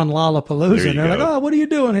being on Lollapalooza. And they're like, oh, what are you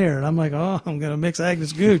doing here? And I'm like, oh, I'm going to mix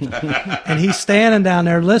Agnes Gooch. And he's standing down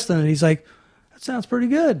there listening, and he's like, that sounds pretty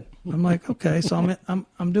good. I'm like, okay, so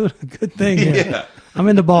I'm doing a good thing here. Yeah. I'm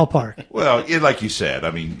in the ballpark. Well, like you said,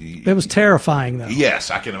 I mean, it was terrifying though.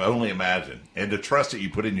 Yes, I can only imagine, and the trust that you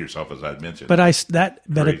put in yourself, as I mentioned. But I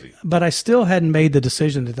still hadn't made the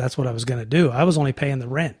decision that that's what I was going to do. I was only paying the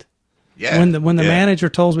rent. Yeah. When the manager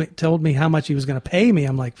told me how much he was going to pay me,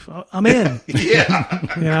 I'm like, I'm in. Yeah.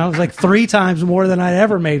 You know, it was like 3 times more than I'd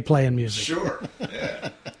ever made playing music. Sure. Yeah.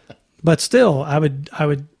 But still, I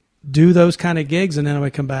would do those kind of gigs, and then I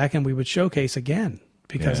would come back and we would showcase again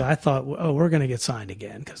because I thought, oh, we're going to get signed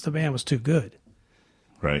again because the band was too good.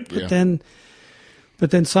 Right.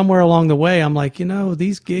 But then somewhere along the way, I'm like, you know,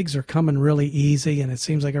 these gigs are coming really easy, and it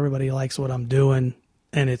seems like everybody likes what I'm doing.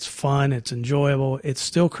 And it's fun, it's enjoyable, it's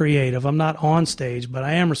still creative. I'm not on stage, but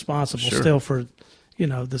I am responsible still for, you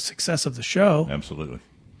know, the success of the show. Absolutely.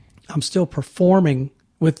 I'm still performing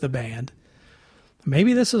with the band.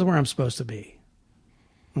 Maybe this is where I'm supposed to be.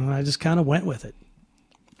 And I just kind of went with it.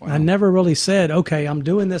 Wow. I never really said, okay, I'm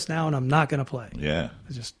doing this now and I'm not going to play. Yeah.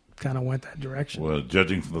 I just kind of went that direction. Well,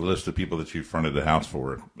 judging from the list of people that you fronted the house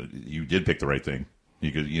for, you did pick the right thing.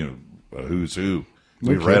 You could, you know, who's who.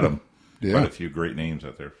 We've read them. Yeah. Quite a few great names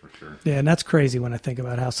out there for sure. Yeah, and that's crazy when I think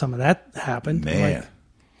about how some of that happened. Man.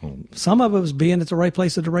 Like, some of it was being at the right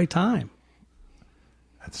place at the right time.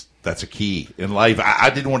 That's a key in life.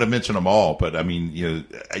 I didn't want to mention them all, but I mean,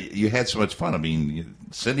 you had so much fun. I mean,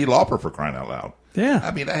 Cyndi Lauper, for crying out loud. Yeah.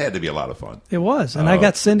 I mean, that had to be a lot of fun. It was. And I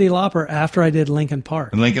got Cyndi Lauper after I did Linkin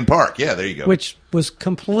Park. In Linkin Park, yeah, there you go. Which was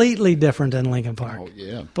completely different than Linkin Park. Oh,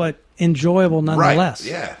 yeah. But enjoyable nonetheless.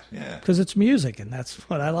 Right. Yeah. Because it's music, and that's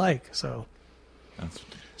what I like. So,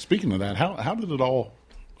 speaking of that, how did it all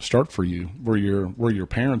start for you? Were your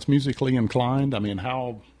parents musically inclined? I mean,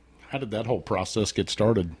 how did that whole process get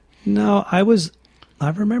started? No, I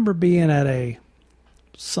remember being at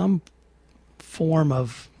some form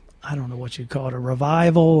of, I don't know what you'd call it, a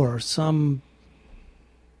revival or some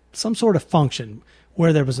sort of function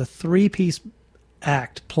where there was a 3-piece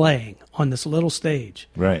act playing on this little stage.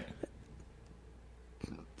 Right.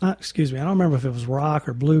 Excuse me, I don't remember if it was rock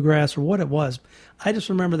or bluegrass or what it was. I just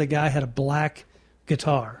remember the guy had a black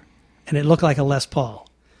guitar, and it looked like a Les Paul.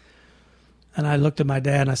 And I looked at my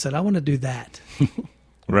dad and I said, I want to do that.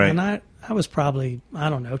 Right. And I was probably, I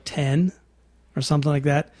don't know, 10 or something like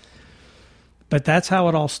that. But that's how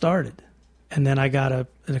it all started. And then I got an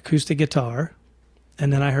acoustic guitar,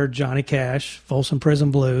 and then I heard Johnny Cash, Folsom Prison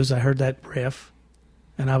Blues. I heard that riff,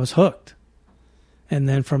 and I was hooked. And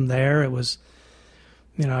then from there, it was,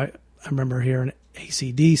 you know, I remember hearing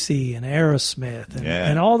AC/DC and Aerosmith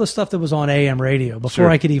and all the stuff that was on AM radio before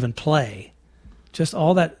I could even play. Just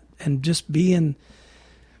all that, and just being,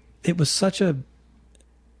 it was such a,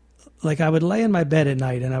 like I would lay in my bed at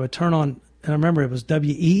night and I would turn on, and I remember it was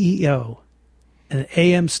WEEO, an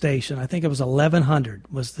AM station. I think it was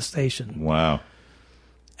 1100 was the station. Wow.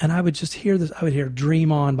 And I would just hear this. I would hear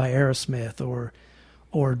Dream On by Aerosmith or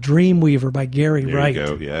Dreamweaver by Gary Wright. There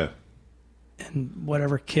you go, yeah. And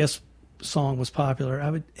whatever Kiss song was popular.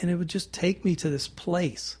 And it would just take me to this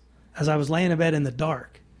place as I was laying in bed in the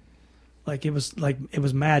dark. Like it was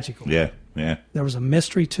magical. Yeah. There was a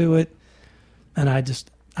mystery to it. And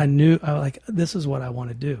I knew, this is what I want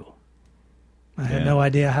to do. I had no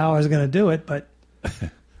idea how I was going to do it, but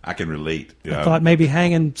I can relate. I thought maybe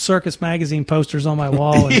hanging Circus Magazine posters on my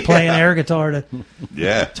wall and playing air guitar to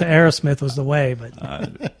Aerosmith was the way.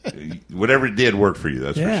 But whatever it did worked for you,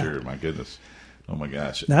 that's for sure. My goodness. Oh my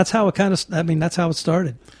gosh. That's how it that's how it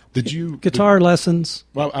started. Did you guitar lessons?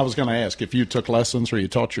 Well, I was going to ask if you took lessons or you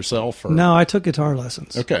taught yourself. Or? No, I took guitar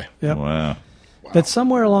lessons. Okay. Yep. Wow. But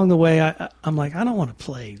somewhere along the way, I'm like, I don't want to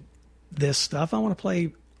play this stuff. I want to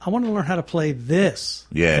learn how to play this.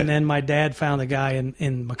 Yeah. And then my dad found a guy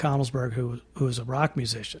in McConnellsburg who was a rock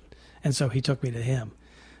musician. And so he took me to him.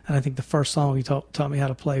 And I think the first song he taught me how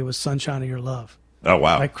to play was Sunshine of Your Love. Oh,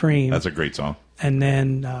 wow. By Cream. That's a great song. And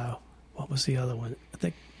then, what was the other one? I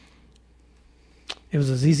think it was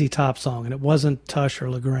a ZZ Top song, and it wasn't Tush or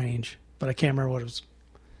LaGrange, but I can't remember what it was.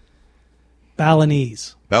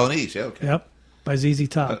 Balinese. Balinese, yeah, okay. Yep, by ZZ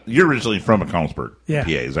Top. You're originally from McConnellsburg, yeah. PA,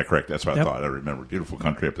 is that correct? That's what I thought. I remember. Beautiful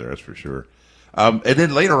country up there, that's for sure. And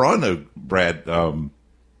then later on, though, Brad,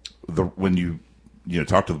 when you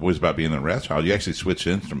talked to the boys about being in Wrathchild, you actually switched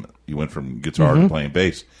instrument. You went from guitar to playing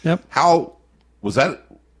bass. Yep. How was that?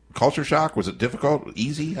 Culture shock? Was it difficult?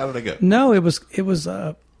 Easy? How did it go? No, it was.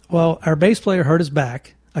 Well, our bass player hurt his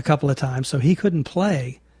back a couple of times, so he couldn't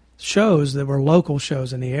play shows that were local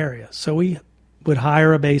shows in the area. So we would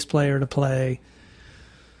hire a bass player to play,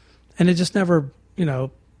 and it just never,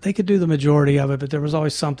 they could do the majority of it, but there was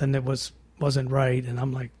always something that wasn't right, and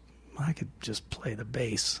I'm like, I could just play the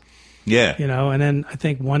bass. Yeah. And then I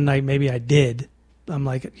think one night maybe I did. I'm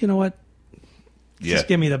like, you know what? Just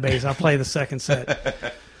give me the bass. I'll play the second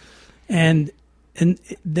set. And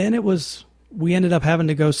then we ended up having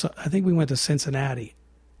to go, I think we went to Cincinnati,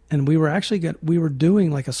 and we were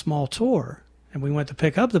doing like a small tour, and we went to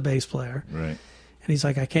pick up the bass player. Right. And he's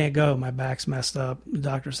like, I can't go. My back's messed up. The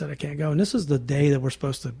doctor said I can't go. And this is the day that we're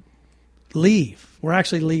supposed to leave. We're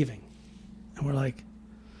actually leaving. And we're like,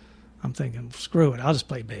 I'm thinking, screw it. I'll just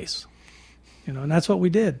play bass. And that's what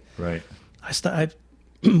we did. Right. I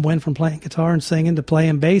went from playing guitar and singing to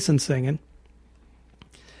playing bass and singing.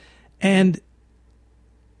 And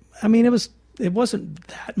I mean, it wasn't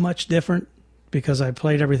that much different because I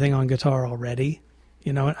played everything on guitar already.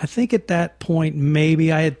 And I think at that point,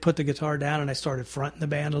 maybe I had put the guitar down and I started fronting the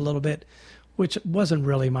band a little bit, which wasn't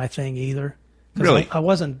really my thing either. Really? I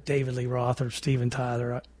wasn't David Lee Roth or Steven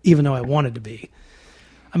Tyler, even though I wanted to be.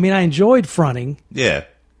 I mean, I enjoyed fronting. Yeah.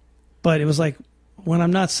 But it was like, when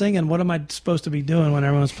I'm not singing, what am I supposed to be doing when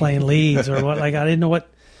everyone's playing leads or what? Like, I didn't know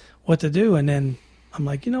what to do. And then I'm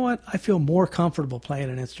like, you know what? I feel more comfortable playing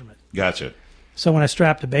an instrument. Gotcha. So when I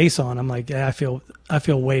strapped the bass on, I'm like, yeah, I feel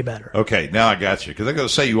way better. Okay, now I got you. Because I got to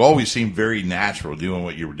say, you always seemed very natural doing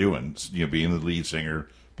what you were doing. Being the lead singer,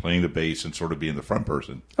 playing the bass, and sort of being the front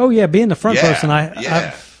person. Oh yeah, being the front person.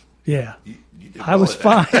 You I was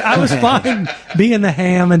fine. I was fine being the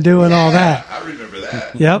ham and doing all that. I remember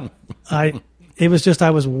that. Yep. It was just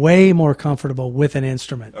I was way more comfortable with an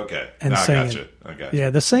instrument. Okay. And now singing. I got you. Yeah,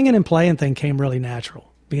 the singing and playing thing came really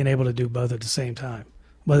natural. Being able to do both at the same time,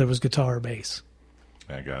 whether it was guitar or bass.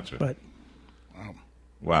 I got you. But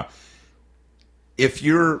wow. If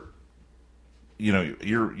you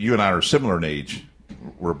and I are similar in age,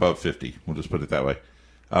 we're above 50. We'll just put it that way.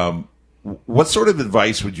 What sort of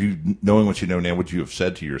advice would you, knowing what you know now, would you have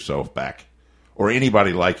said to yourself back, or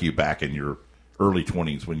anybody like you back in your early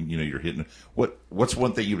 20s when you're hitting? What's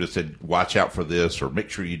one thing you would have said? Watch out for this, or make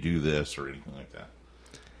sure you do this, or anything like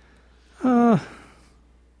that.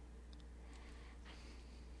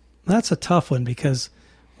 That's a tough one because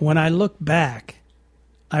when I look back,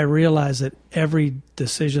 I realize that every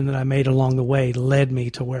decision that I made along the way led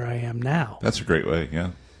me to where I am now. That's a great way.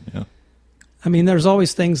 Yeah. Yeah. I mean, there's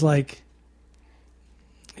always things like,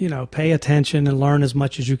 pay attention and learn as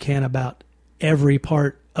much as you can about every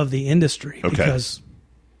part of the industry because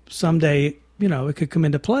someday, it could come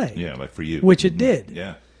into play. Yeah, like for you. Which it did.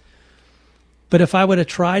 Yeah. But if I would have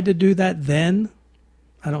tried to do that then,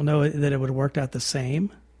 I don't know that it would have worked out the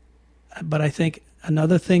same. But I think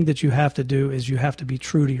another thing that you have to do is you have to be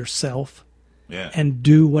true to yourself and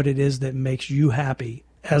do what it is that makes you happy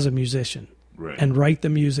as a musician. Right. And write the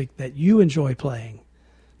music that you enjoy playing,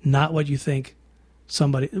 not what you think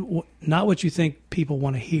people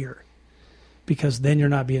want to hear, because then you're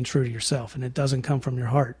not being true to yourself and it doesn't come from your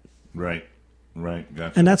heart. Right.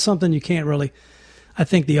 Gotcha. And that's something you can't really, I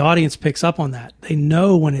think the audience picks up on that. They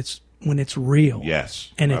know when it's real.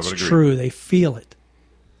 Yes. And it's true. They feel it.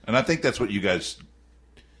 And I think that's what you guys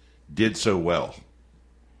did so well.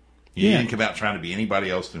 You didn't come out trying to be anybody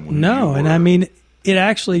else than what you were. And I mean, it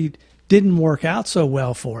actually didn't work out so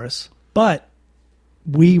well for us, but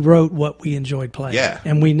we wrote what we enjoyed playing. Yeah.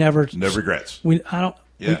 And we no regrets. I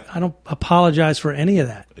don't apologize for any of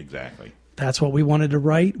that. Exactly. That's what we wanted to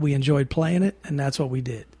write. We enjoyed playing it, and that's what we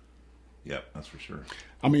did. Yep, that's for sure.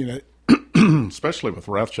 I mean, especially with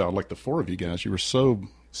Wrathchild, like the four of you guys, you were so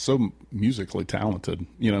musically talented.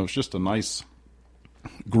 It's just a nice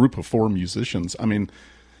group of four musicians. I mean,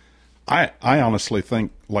 I honestly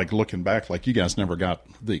think, like, looking back, like, you guys never got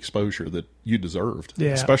the exposure that you deserved,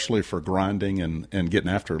 especially for grinding and getting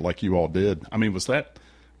after it like you all did. I mean, was that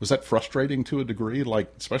frustrating to a degree,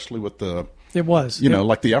 like, especially with the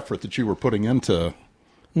like the effort that you were putting into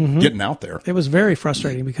getting out there? It was very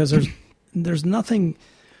frustrating because there's nothing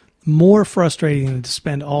more frustrating than to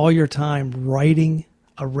spend all your time writing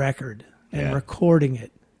a record and recording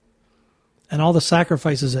it and all the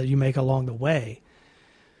sacrifices that you make along the way,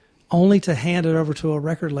 only to hand it over to a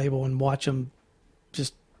record label and watch them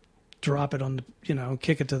just drop it on the,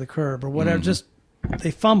 kick it to the curb or whatever. Just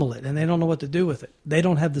they fumble it and they don't know what to do with it. They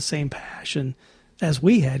don't have the same passion as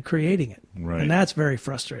we had creating it. Right. And that's very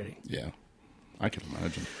frustrating. Yeah, I can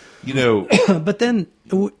imagine. But then,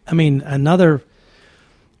 another,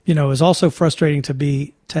 it was also frustrating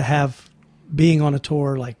to have being on a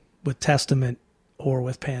tour like with Testament or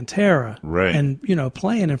with Pantera. Right. And,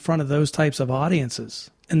 playing in front of those types of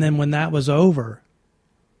audiences. And then when that was over,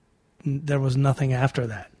 there was nothing after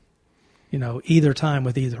that. Either time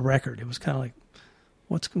with either record, it was kind of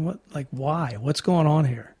like, why? What's going on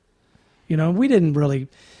here? We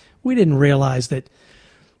didn't realize that,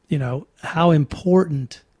 how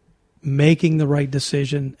important making the right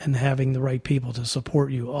decision and having the right people to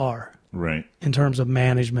support you are. Right. In terms of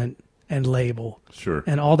management and label. Sure.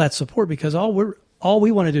 And all that support, because all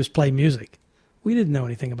we want to do is play music. We didn't know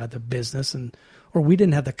anything about the business or we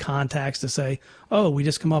didn't have the contacts to say, oh, we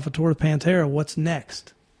just come off a tour with Pantera. What's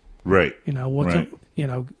next? Right.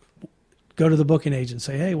 Go to the booking agent and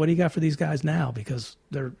say, hey, what do you got for these guys now? Because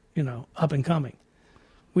they're, up and coming.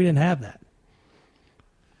 We didn't have that.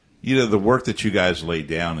 The work that you guys laid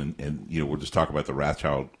down, and we'll just talk about the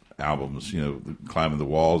Wrathchild albums, Climbing the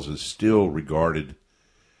Walls is still regarded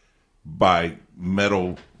by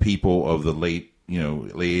metal people of the late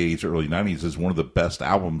 80s, early 90s as one of the best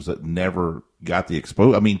albums that never got the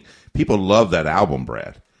exposure. I mean, people love that album,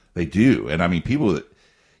 Brad. They do. And people that,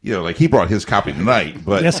 like he brought his copy tonight,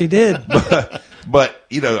 but yes, he did. But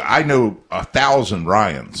I know 1,000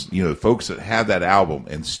 Ryans, folks that have that album,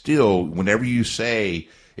 and still, whenever you say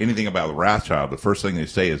anything about the Wrathchild, the first thing they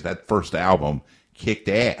say is that first album kicked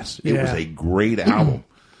ass. It was a great album.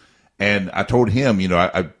 And I told him,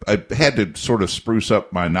 I had to sort of spruce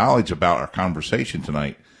up my knowledge about our conversation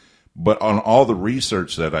tonight. But on all the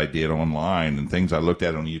research that I did online and things I looked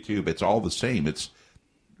at on YouTube, it's all the same. It's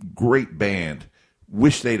great band.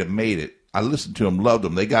 Wish they'd have made it. I listened to them, loved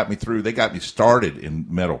them. They got me through. They got me started in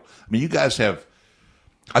metal. You guys have,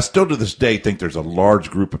 I still to this day think there's a large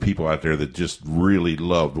group of people out there that just really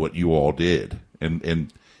loved what you all did.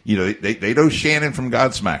 And they know Shannon from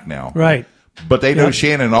Godsmack now. Right. But they know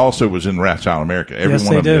Shannon also was in Wrathchild America. Every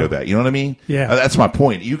one of them know that. You know what I mean? Yeah. That's my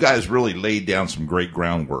point. You guys really laid down some great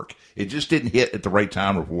groundwork. It just didn't hit at the right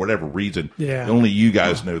time or for whatever reason. Yeah. Only you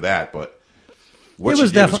guys know that. But what you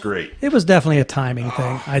did was great. It was definitely a timing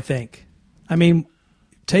thing, I think.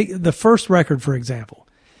 Take the first record, for example.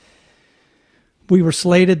 We were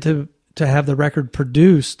slated to have the record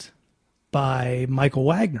produced by Michael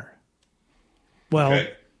Wagner. Well,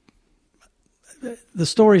 the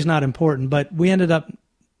story's not important, but we ended up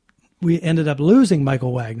losing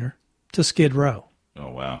Michael Wagner to Skid Row. Oh,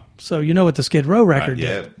 wow. So you know what the Skid Row record did.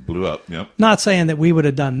 Yeah, it blew up. Yep. Not saying that we would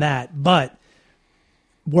have done that, but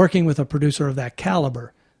working with a producer of that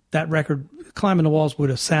caliber, that record, Climbing the Walls, would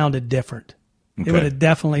have sounded different. Okay. It would have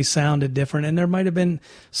definitely sounded different, and there might have been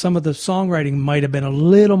some of the songwriting might have been a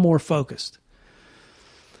little more focused.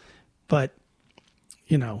 But,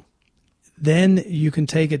 then you can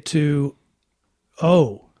take it to,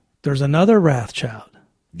 there's another Wrathchild.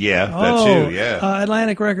 Yeah, that too, yeah.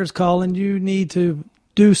 Atlantic Records calling, you need to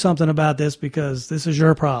do something about this because this is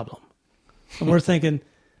your problem. And we're thinking,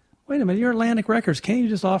 wait a minute, you're Atlantic Records. Can't you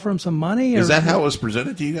just offer them some money? Is that how it was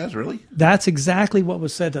presented to you guys, really? That's exactly what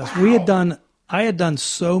was said to us. Wow. I had done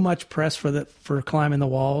so much press for Climbing the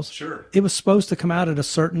Walls. Sure. It was supposed to come out at a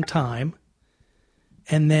certain time,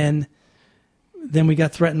 and then we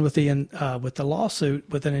got threatened with the lawsuit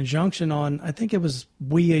with an injunction on, I think it was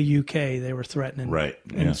WEA UK they were threatening. Right.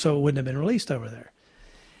 Yeah. And so it wouldn't have been released over there.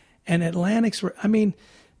 And Atlantic's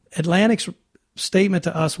statement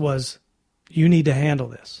to us was, you need to handle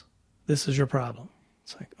this. This is your problem.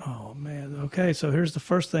 It's like, oh, man, okay, so here's the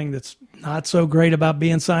first thing that's not so great about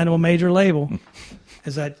being signed to a major label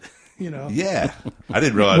is that, Yeah, I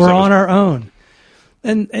didn't realize we're on our own.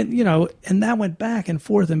 And that went back and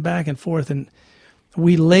forth, and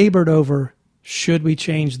we labored over, should we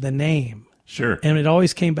change the name? Sure. And it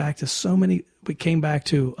always came back to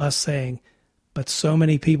us saying, but so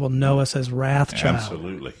many people know us as Wrathchild.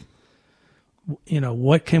 Absolutely.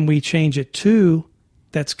 What can we change it to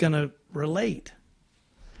that's going to relate?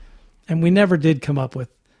 And we never did come up with,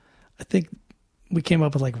 I think we came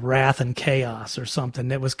up with like Wrath and Chaos or something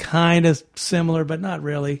that was kind of similar, but not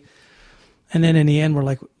really. And then in the end,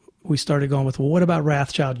 we started going with, well, what about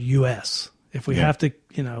Wrathchild US? If we have to,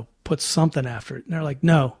 put something after it. And they're like,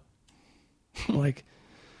 no.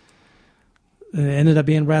 And it ended up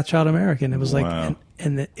being Wrathchild America. And it was Wow.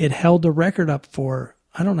 and it held the record up for,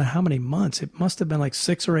 I don't know how many months. It must have been like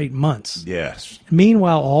 6 or 8 months. Yes.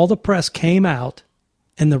 Meanwhile, all the press came out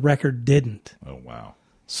and the record didn't. Oh, wow.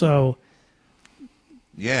 So,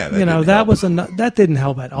 Yeah. that that didn't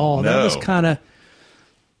help at all. No. That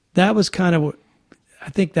was kind of, I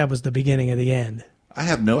think that was the beginning of the end. I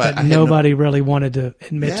have no That idea. nobody really wanted to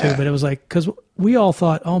admit Yeah. to, but it was like, because we all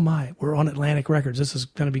thought, oh my, we're on Atlantic Records. This is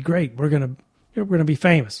going to be great. We're going to be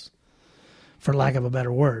famous, for lack of a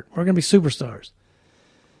better word. We're going to be superstars.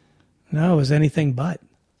 No, it was anything but.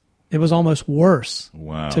 It was almost worse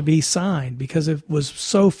Wow. to be signed because it was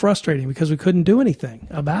so frustrating because we couldn't do anything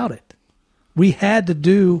about it. We had to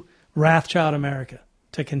do Wrathchild America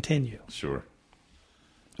to continue. Sure.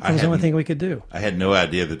 That was the only thing we could do. I had no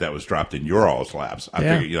idea that was dropped in your all's laps. I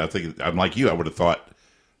Yeah. figured, I think I'm like you. I would have thought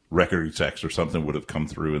record execs or something would have come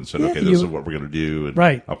through and said, Yeah, "Okay, this is what we're going to do," and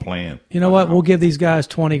Right. a plan. You know what? We'll give these guys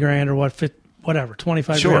 20 grand or whatever,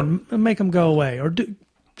 25 Sure. grand, and make them go away or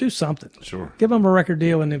do something. Sure. Give them a record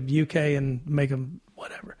deal in the UK and make them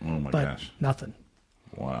whatever. Oh my but gosh. nothing.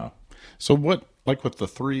 Wow. So what, like with the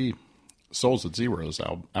 3 Souls at Zeros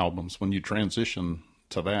albums, when you transition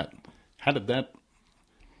to that, how did that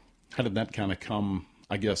kind of come,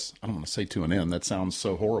 I guess, I don't want to say to an end. That sounds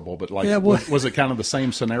so horrible, but like, Yeah, well- was it kind of the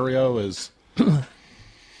same scenario as?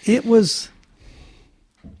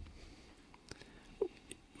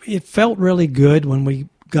 It felt really good when we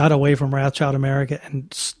got away from Wrathchild America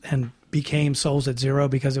and became Souls at Zero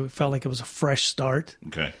because it felt like it was a fresh start.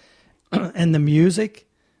 Okay. And the music,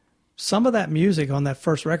 some of that music on that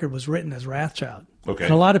first record was written as Wrathchild. Okay.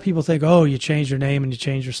 And a lot of people think, oh, you changed your name and you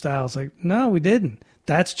changed your style. It's like, no, we didn't.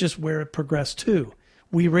 That's just where it progressed to.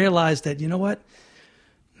 We realized that, you know what?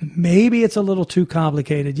 Maybe it's a little too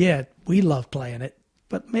complicated. Yeah, we love playing it,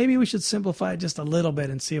 but maybe we should simplify it just a little bit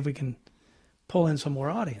and see if we can pull in some more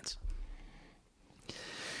audience.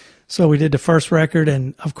 So we did the first record,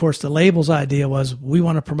 and of course the label's idea was we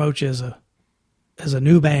want to promote you as a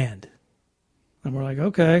new band. And we're like,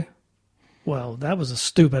 okay, well, that was a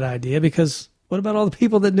stupid idea because what about all the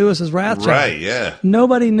people that knew us as Wrathchild? Right. Yeah.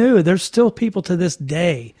 Nobody knew. There's still people to this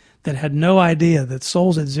day that had no idea that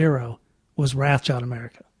Souls at Zero was Wrathchild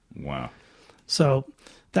America. Wow. So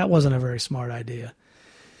that wasn't a very smart idea.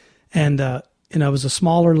 And, it was a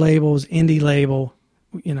smaller label, it was an indie label.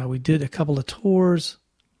 We did a couple of tours,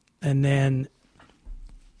 and then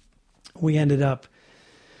we ended up,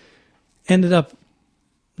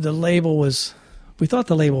 the label was, we thought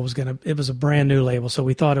the label was it was a brand new label, so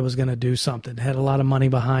we thought it was going to do something. It had a lot of money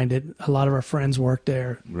behind it. A lot of our friends worked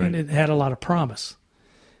there, Right. and it had a lot of promise.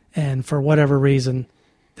 And for whatever reason,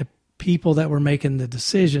 the people that were making the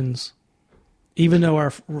decisions, even though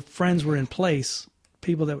our friends were in place,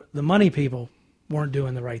 the money people weren't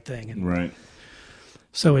doing the right thing. And Right.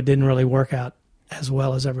 so it didn't really work out as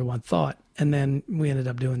well as everyone thought. And then we ended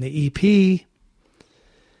up doing the EP.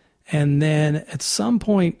 And then at some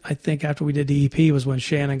point, I think after we did the EP was when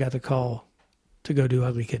Shannon got the call to go do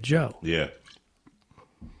Ugly Kid Joe. Yeah.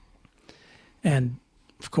 And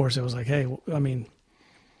of course it was like, hey, I mean,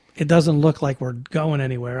 it doesn't look like we're going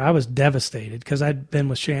anywhere. I was devastated because I'd been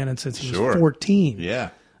with Shannon since he Sure. was 14. Yeah.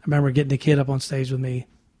 I remember getting the kid up on stage with me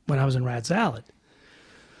when I was in Rad Salad.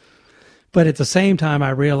 But at the same time, I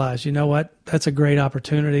realized, you know what? That's a great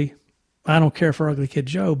opportunity. I don't care for Ugly Kid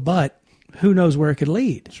Joe, but who knows where it could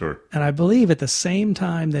lead. Sure. And I believe at the same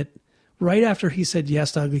time that right after he said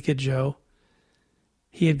yes to Ugly Kid Joe,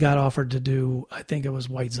 he had got offered to do, I think it was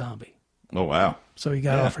White Zombie. Oh, wow. So he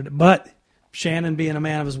got Yeah. offered. But Shannon being a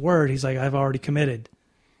man of his word, he's like, I've already committed.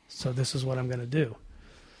 So this is what I'm going to do.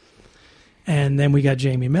 And then we got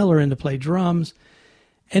Jamie Miller in to play drums.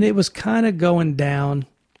 And it was kind of going down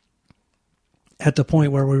at the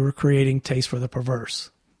point where we were creating Taste for the Perverse.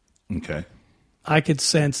 Okay. I could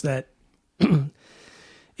sense that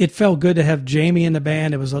it felt good to have Jamie in the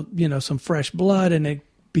band. It was, some fresh blood, and it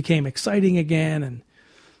became exciting again. And,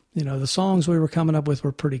 the songs we were coming up with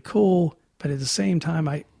were pretty cool. But at the same time,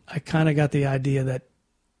 I kind of got the idea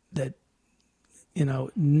that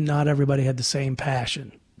not everybody had the same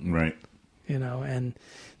passion. Right. And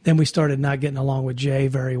then we started not getting along with Jay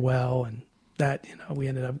very well, and that, we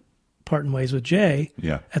ended up parting ways with Jay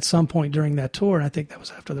Yeah. at some point during that tour, and I think that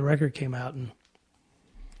was after the record came out, and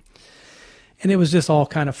it was just all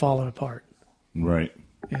kind of falling apart. Right.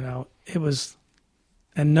 It was,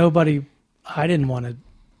 and nobody, I didn't want to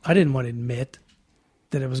admit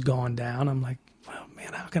that it was going down. I'm like, well,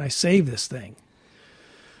 man, how can I save this thing?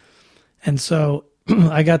 And so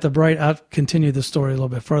I'll continue the story a little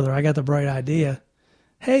bit further. I got the bright idea,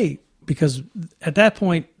 hey, because at that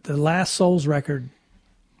point, the last Souls record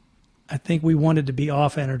I think we wanted to be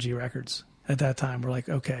off Energy Records at that time. We're like,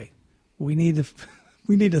 okay, we need to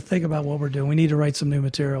think about what we're doing. We need to write some new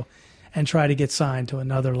material and try to get signed to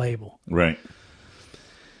another label. Right.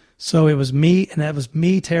 So it was me, and that was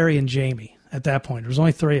me, Terry, and Jamie at that point. There was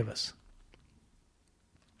only 3 of us.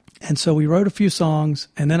 And so we wrote a few songs,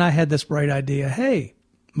 and then I had this bright idea. Hey,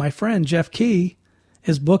 my friend Jeff Key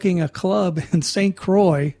is booking a club in St.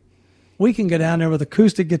 Croix. We can go down there with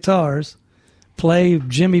acoustic guitars, play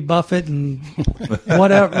Jimmy Buffett and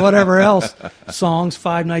whatever else songs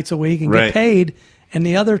 5 nights a week and get paid. And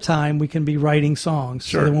the other time we can be writing songs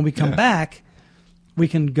so that when we come back, we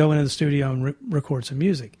can go into the studio and record some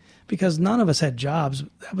music. Because none of us had jobs.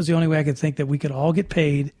 That was the only way I could think that we could all get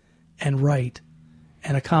paid and write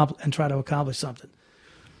and try to accomplish something.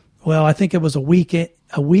 Well, I think it was a week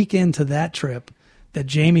into that trip that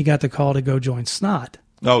Jamie got the call to go join Snot.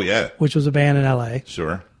 Oh, yeah. Which was a band in L.A.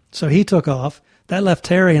 Sure. So he took off. That left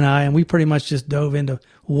Terry and I, and we pretty much just dove into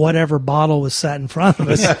whatever bottle was sat in front of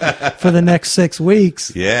us for the next 6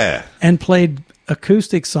 weeks. Yeah. And played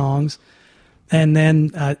acoustic songs. And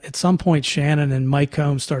then at some point, Shannon and Mike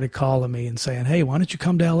Combs started calling me and saying, hey, why don't you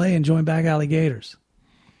come to L.A. and join Back Alley Gators?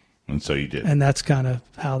 And so you did. And that's kind of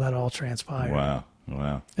how that all transpired.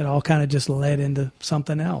 Wow. It all kind of just led into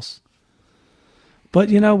something else. But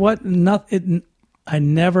you know what? I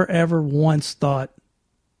never, ever once thought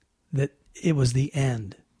that it was the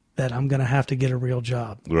end, that I'm going to have to get a real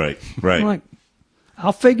job. Right. I'm like,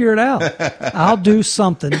 I'll figure it out. I'll do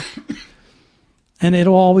something. And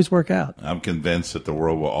it'll always work out. I'm convinced that the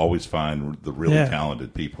world will always find the really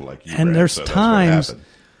talented people like you. And Brad.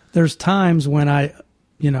 there's times when I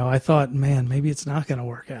thought, man, maybe it's not going to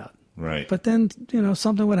work out. Right. But then,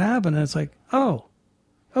 something would happen and it's like, oh,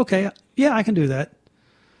 okay, yeah, I can do that.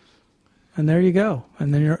 And there you go.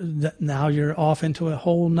 And then now you're off into a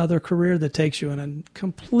whole nother career that takes you in a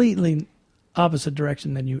completely opposite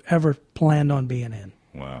direction than you ever planned on being in.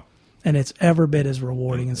 Wow. And it's ever been as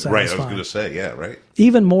rewarding and satisfying. Right, I was going to say, yeah, right.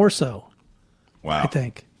 Even more so. Wow. I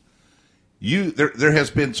think. There has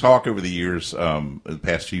been talk over the years, the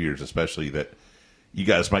past few years especially, that you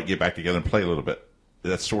guys might get back together and play a little bit.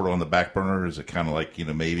 That's sort of on the back burner. Is it kind of like,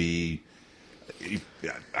 maybe,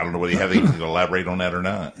 I don't know whether you have anything to elaborate on that or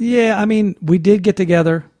not. Yeah, I mean, we did get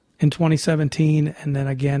together in 2017 and then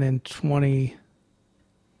again in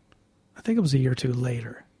I think it was a year or two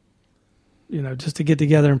later. Just to get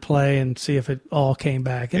together and play and see if it all came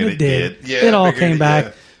back. And it did. Yeah, it all came back.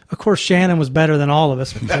 Yeah. Of course, Shannon was better than all of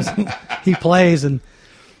us because he plays. And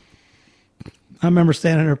I remember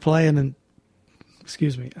standing there playing and,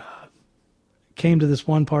 came to this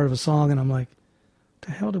one part of a song and I'm like,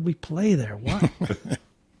 the hell did we play there? What?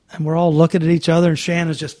 And we're all looking at each other and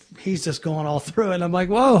Shannon's he's just going all through it. And I'm like,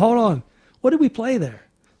 whoa, hold on. What did we play there?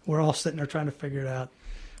 We're all sitting there trying to figure it out.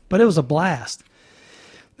 But it was a blast.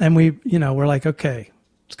 And we're like, okay,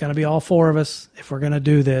 it's got to be all 4 of us. If we're going to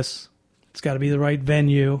do this, it's got to be the right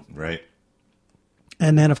venue. Right.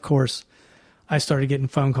 And then, of course, I started getting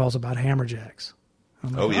phone calls about Hammerjacks.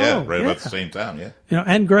 Like, about the same time, yeah.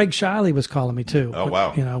 And Greg Shiley was calling me too. Oh,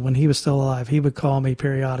 wow. When he was still alive, he would call me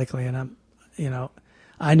periodically. And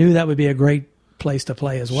I knew that would be a great place to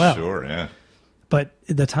play as well. Sure, yeah. But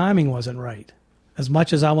the timing wasn't right. As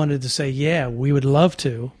much as I wanted to say, yeah, we would love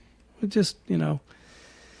to, it just,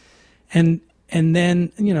 And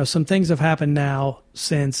then, some things have happened now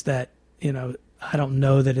since that, I don't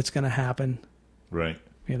know that it's going to happen. Right.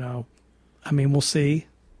 I mean, we'll see.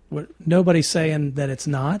 Nobody's saying that it's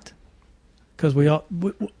not because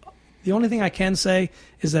the only thing I can say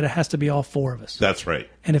is that it has to be all 4 of us. That's right.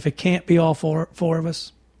 And if it can't be all four of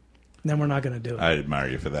us, then we're not going to do it. I admire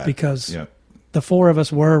you for that. Because the 4 of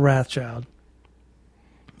us were Wrathchild.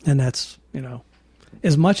 And that's,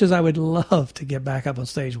 as much as I would love to get back up on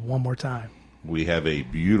stage one more time. We have a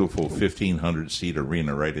beautiful 1,500-seat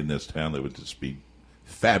arena right in this town that would just be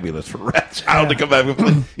fabulous for Wrathchild to come back and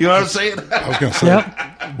play. You know what I'm saying? I was going to say.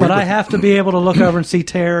 Yep. But I have to be able to look over and see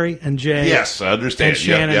Terry and Jay. Yes, I understand. And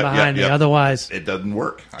Shannon behind me. Otherwise, it doesn't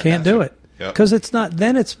work. Can't do it. Because it's not.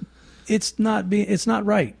 Then it's not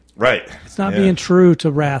right. Right. It's not being true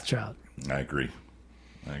to Wrathchild. I agree.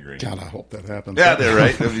 God, I hope that happens. Yeah, they're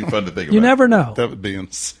right. That'd be fun to think about. You never know. That would be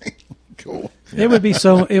insane. Cool. It would be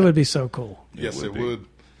so cool. Yes, it would.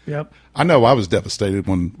 Yep. I know I was devastated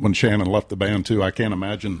when Shannon left the band too. I can't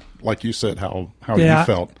imagine, like you said, how you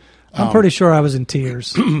felt. I'm pretty sure I was in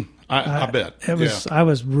tears. I bet. It was. I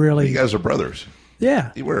was really. You guys are brothers.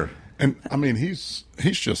 Yeah. You were. And I mean, he's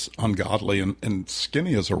just ungodly and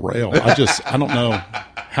skinny as a rail. I don't know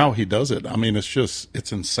how he does it. I mean, it's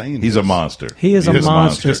insane. He's a monster. He is a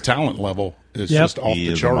monster. His talent level is just off the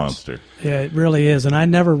charts. Is a monster. Yeah, it really is. And I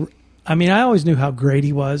never I mean, I always knew how great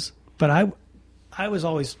he was, but I was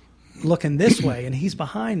always looking this way, and he's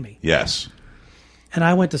behind me. Yes. And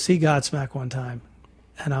I went to see Godsmack one time,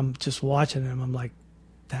 and I'm just watching him. I'm like,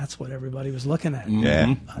 that's what everybody was looking at.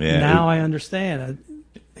 Yeah. Yeah. Now I understand.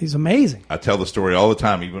 He's amazing. I tell the story all the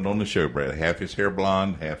time, even on the show, Brad. Half his hair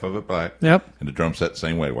blonde, half of it black. Yep. And the drum set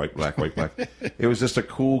same way, white, black, white, black. It was just a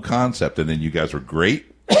cool concept, and then you guys were great.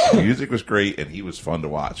 The music was great, and he was fun to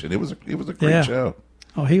watch, and it was a great show.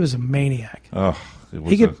 Oh, he was a maniac. Oh,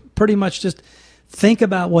 he could pretty much just think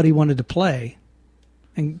about what he wanted to play,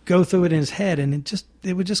 and go through it in his head, and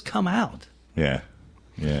it would just come out. Yeah.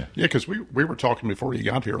 Yeah. Yeah, because we were talking before you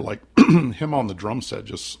got here, like him on the drum set,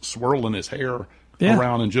 just swirling his hair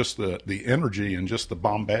around, and just the energy and just the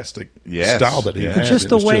bombastic style that he had. Just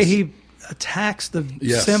the way he attacks the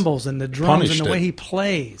cymbals and the drums and the way he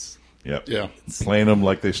plays. Yep. Yeah. Playing them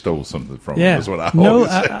like they stole something from him is what I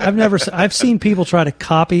always say. I've seen people try to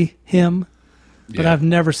copy him, but I've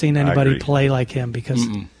never seen anybody play like him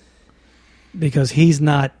because he's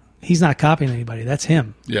not copying anybody. That's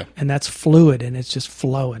him. Yeah. And that's fluid, and it's just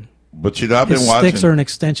flowing. But I've been his watching. Sticks are an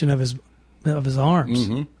extension of his arms.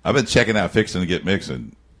 Mm-hmm. I've been checking out Fixing to Get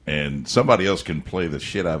Mixing, and somebody else can play the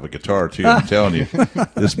shit out of a guitar too. I'm telling you,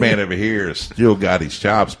 this man over here has still got his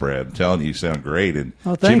chops, Brad. I'm telling you, you sound great, and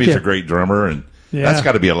Jimmy's a great drummer, and that's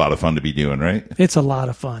got to be a lot of fun to be doing, right? It's a lot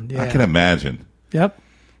of fun. Yeah. I can imagine. Yep.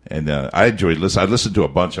 And I enjoyed listening. I listened to a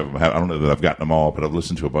bunch of them. I don't know that I've gotten them all, but I've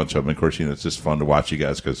listened to a bunch of them. Of course, it's just fun to watch you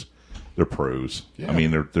guys because they're pros. Yeah. I mean,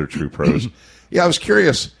 they're true pros. I was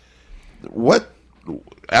curious, what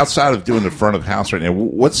outside of doing the front of the house right now,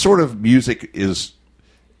 what sort of music is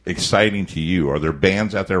exciting to you? Are there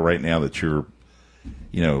bands out there right now that you're,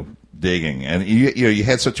 digging? And you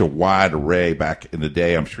had such a wide array back in the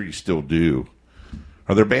day. I'm sure you still do.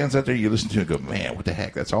 Are there bands out there you listen to and go, man, what the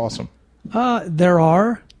heck? That's awesome. There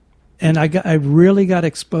are, and I really got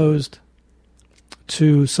exposed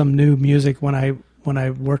to some new music when I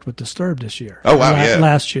worked with Disturbed this year. Oh wow,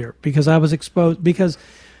 last year, because I was exposed for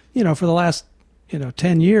the last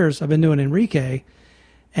 10 years I've been doing Enrique,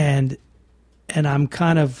 and I'm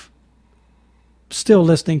kind of still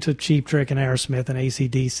listening to Cheap Trick and Aerosmith and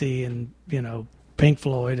AC/DC and Pink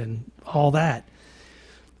Floyd and all that,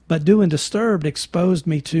 but doing Disturbed exposed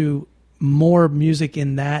me to more music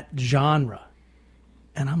in that genre,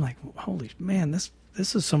 and I'm like, holy man, this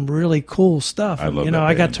is some really cool stuff. I love that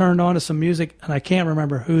I got band. turned on to some music, and I can't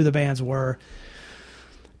remember who the bands were,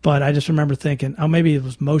 but I just remember thinking, maybe it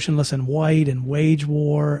was Motionless in White and Wage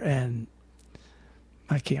War, and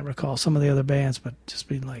I can't recall some of the other bands, but just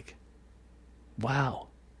being like, wow.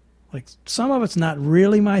 Like, some of it's not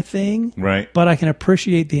really my thing, right? But I can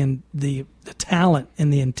appreciate the talent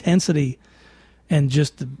and the intensity and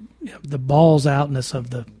just the balls outness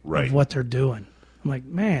of what they're doing. I'm like,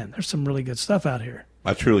 man, there's some really good stuff out here.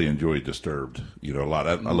 I truly enjoyed Disturbed, a lot.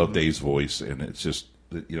 I love Dave's voice, and it's just,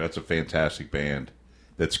 it's a fantastic band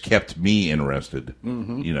that's kept me interested,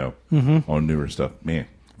 on newer stuff. Man,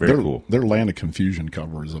 very cool. Their Land of Confusion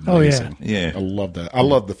cover is amazing. Oh, yeah. I love that. I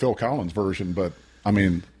love the Phil Collins version, but, I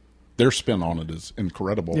mean, their spin on it is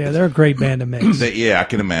incredible. Yeah, they're a great band to mix. I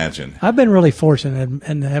can imagine. I've been really fortunate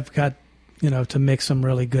and have got, to mix some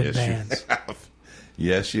really good bands.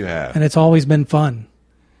 Yes, you have. And it's always been fun.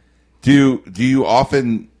 Do you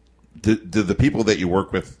often do the people that you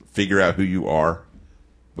work with figure out who you are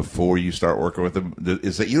before you start working with them?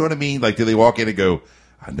 Is that, what I mean? Like, do they walk in and go,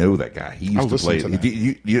 I know that guy. He used to play.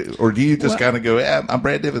 Or do you just kind of go, I'm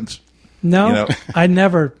Brad Divens? No, I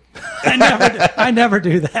never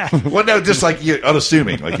do that. Well, no, just like you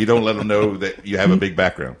unassuming, like you don't let them know that you have a big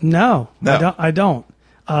background. No. I don't.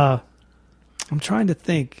 I'm trying to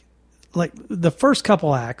think. Like, the first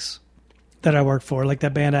couple acts that I worked for, like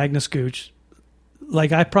that band Agnes Gooch,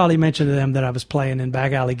 like I probably mentioned to them that I was playing in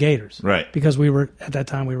Back Alley Gators. Right. Because at that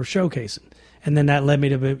time we were showcasing. And then that led me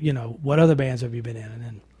to, what other bands have you been in?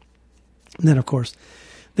 And then of course,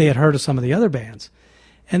 they had heard of some of the other bands.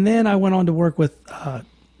 And then I went on to work with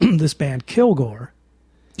this band Kilgore.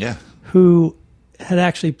 Yeah. Who had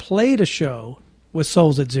actually played a show with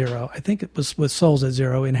Souls at Zero. I think it was with Souls at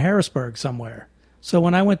Zero in Harrisburg somewhere. So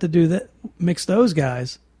when I went to do that, mix those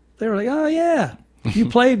guys, they were like, "Oh yeah, we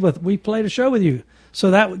played a show with you."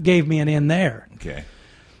 So that gave me an in there. Okay.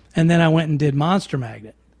 And then I went and did Monster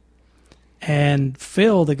Magnet. And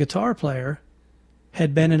Phil, the guitar player,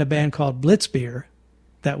 had been in a band called Blitzbeer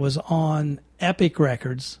that was on Epic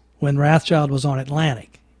Records when Wrathchild was on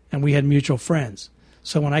Atlantic, and we had mutual friends.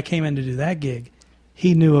 So when I came in to do that gig,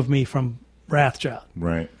 he knew of me from Wrathchild.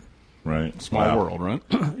 Right. Small world, right?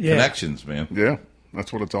 Yeah. Connections, man. Yeah,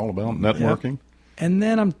 that's what it's all about, networking. Yeah. And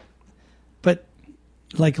then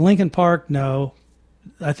like Linkin Park, no.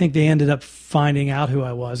 I think they ended up finding out who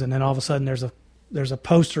I was, and then all of a sudden there's a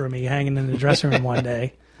poster of me hanging in the dressing room one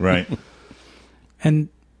day. Right. And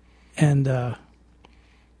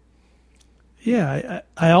yeah,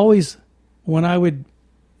 I always, when I would,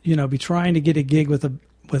 be trying to get a gig with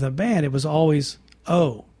a band, it was always,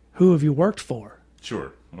 oh, who have you worked for?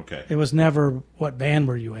 Sure. Okay. It was never, what band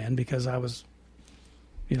were you in? Because I was,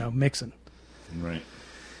 mixing. Right.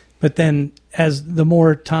 But then, as the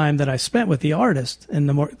more time that I spent with the artist, and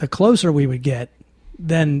the closer we would get,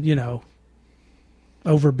 then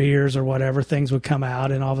over beers or whatever, things would come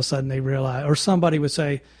out, and all of a sudden they realize, or somebody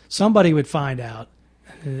would find out,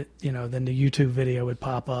 then the YouTube video would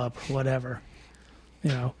pop up or whatever.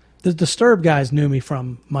 The Disturbed guys knew me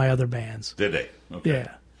from my other bands. Did they? Okay.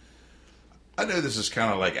 Yeah. I know this is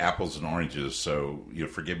kind of like apples and oranges, so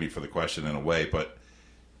forgive me for the question in a way, but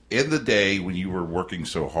in the day when you were working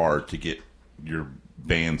so hard to get your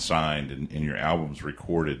band signed and your albums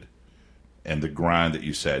recorded, and the grind that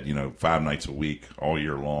you said, 5 nights a week all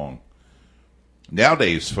year long.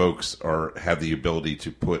 Nowadays, folks have the ability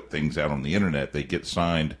to put things out on the internet. They get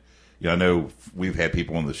signed. I know we've had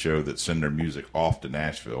people on the show that send their music off to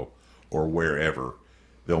Nashville or wherever.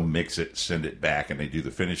 They'll mix it, send it back, and they do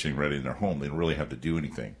the finishing right in their home. They don't really have to do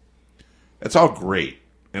anything. That's all great,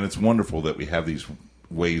 and it's wonderful that we have these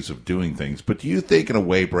ways of doing things. But do you think, in a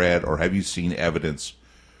way, Brad, or have you seen evidence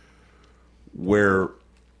where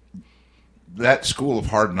that school of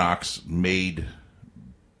hard knocks made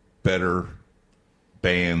better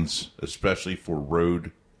bands, especially for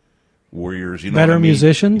road warriors? Better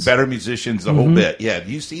musicians? Better musicians, the whole bit. Yeah,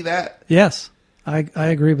 do you see that? Yes, I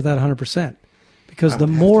agree with that 100%. Because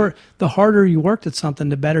the harder you worked at something,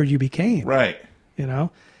 the better you became. Right.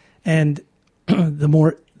 And the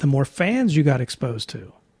more fans you got exposed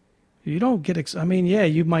to. You don't get,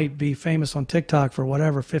 you might be famous on TikTok for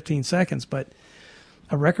whatever, 15 seconds, but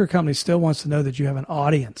a record company still wants to know that you have an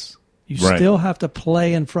audience. You still have to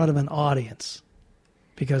play in front of an audience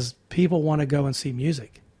because people want to go and see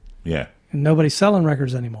music. Yeah. And nobody's selling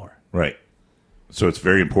records anymore. Right. So it's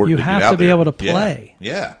very important you have to be able to play.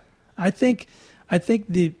 Yeah. I think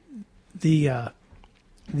the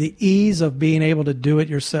ease of being able to do it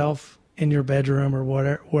yourself in your bedroom or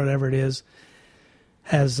whatever it is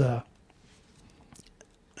has the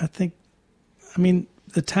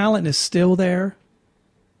talent is still there,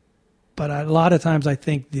 but a lot of times I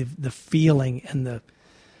think the feeling and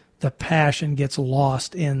the passion gets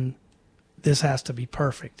lost in this has to be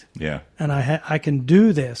perfect. Yeah. And I can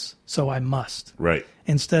do this, so I must. Right.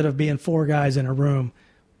 Instead of being 4 guys in a room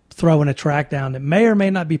throwing a track down that may or may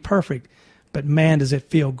not be perfect, but man, does it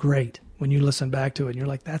feel great when you listen back to it and you're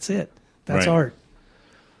like, that's it. That's art.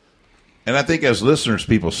 And I think as listeners,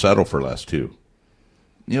 people settle for less too.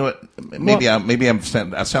 You know what? Maybe I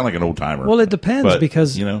sound like an old timer. Well, it depends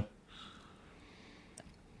because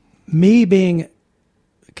me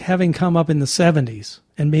having come up in the 70s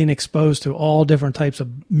and being exposed to all different types of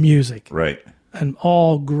music, right, and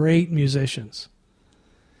all great musicians.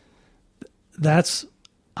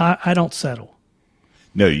 I don't settle.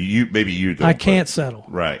 No, you don't. I can't settle,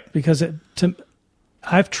 right? Because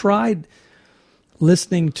I've tried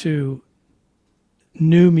listening to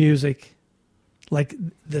new music, like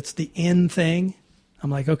that's the in thing.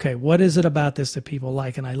 I'm like, okay, what is it about this that people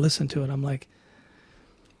like? And I listen to it. I'm like,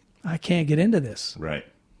 I can't get into this. Right.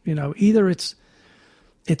 Either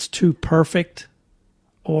it's too perfect,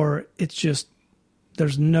 or it's just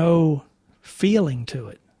there's no feeling to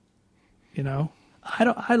it.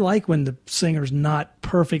 I like when the singer's not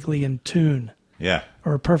perfectly in tune. Yeah.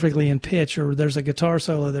 Or perfectly in pitch, or there's a guitar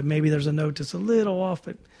solo that maybe there's a note that's a little off,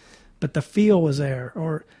 but the feel was there.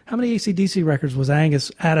 Or how many AC/DC records was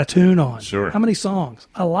Angus out of tune on? Sure. How many songs?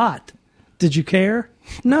 A lot. Did you care?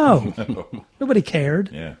 No. Nobody cared.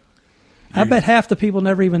 Yeah. I bet half the people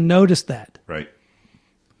never even noticed that. Right.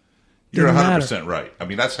 You're 100% right. I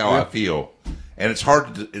mean, that's how I feel, and it's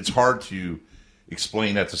hard to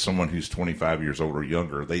explain that to someone who's 25 years old or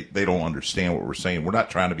younger. They don't understand what we're saying. We're not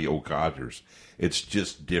trying to be old codgers. It's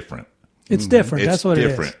just different. It's different. That's what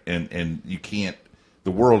different. it is. And you can't.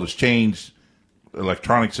 The world has changed.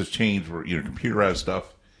 Electronics has changed. Where computerized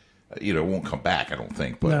stuff, it won't come back. I don't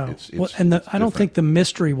think. But no. it's I don't think the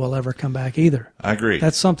mystery will ever come back either. I agree.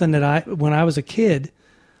 That's something that when I was a kid,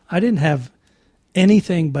 I didn't have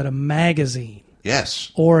anything but a magazine.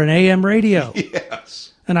 Yes. Or an AM radio.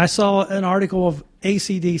 Yes. And I saw an article of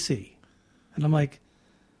AC/DC. And I'm like,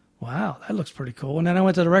 wow, that looks pretty cool. And then I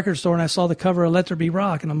went to the record store and I saw the cover of Let There Be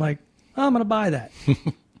Rock. And I'm like, oh, I'm going to buy that.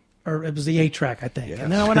 Or it was the 8-track, I think. Yes.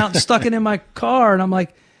 And then I went out and stuck it in my car. And I'm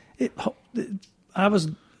like, I was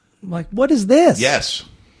I'm like, what is this? Yes.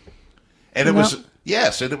 And it was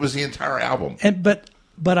the entire album. And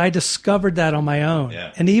but I discovered that on my own.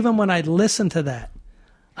 Yeah. And even when I listened to that,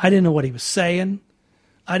 I didn't know what he was saying.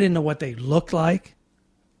 I didn't know what they looked like.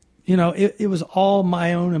 It was all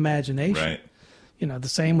my own imagination. Right. The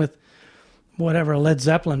same with whatever, a Led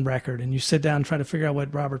Zeppelin record, and you sit down and try to figure out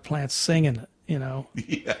what Robert Plant's singing, Yes.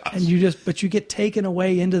 and you get taken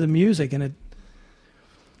away into the music, and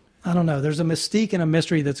I don't know, there's a mystique and a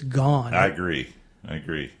mystery that's gone. I agree.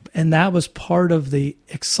 And that was part of the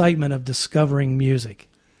excitement of discovering music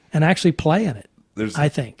and actually playing it, I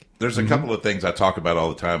think. There's a couple of things I talk about all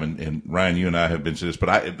the time, and Ryan, you and I have been to this,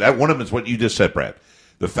 but one of them is what you just said, Brad.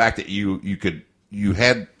 The fact that you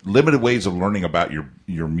had limited ways of learning about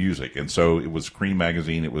your music, and so it was Cream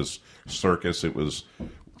magazine, it was Circus, it was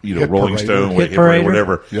Rolling Stone, Hit Parade,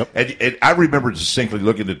 whatever. Yep. And I remember distinctly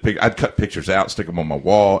looking at I'd cut pictures out, stick them on my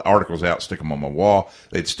wall, articles out, stick them on my wall.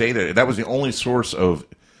 They'd stay there, and that was the only source of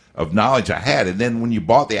knowledge I had. And then when you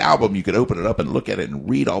bought the album, you could open it up and look at it and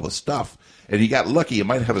read all the stuff. And you got lucky; you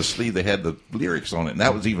might have a sleeve that had the lyrics on it, and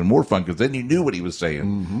that was even more fun because then you knew what he was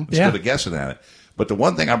saying instead of guessing at it. But the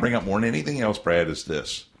one thing I bring up more than anything else, Brad, is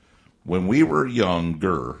this: when we were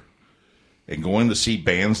younger and going to see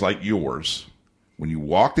bands like yours, when you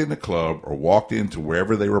walked in the club or walked into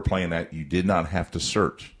wherever they were playing at, you did not have to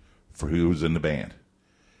search for who was in the band.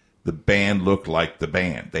 The band looked like the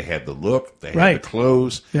band. They had the look, they had the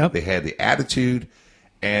clothes, they had the attitude,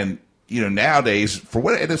 and nowadays,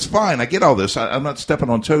 and it's fine. I get all this. I'm not stepping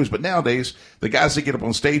on toes, but nowadays, the guys that get up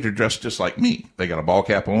on stage are dressed just like me. They got a ball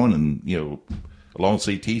cap on and, a long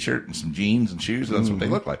sleeve T-shirt and some jeans and shoes. And that's what they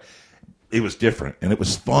look like. It was different, and it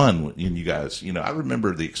was fun when you guys, I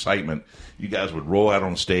remember the excitement. You guys would roll out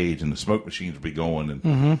on stage, and the smoke machines would be going,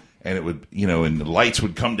 and it would, and the lights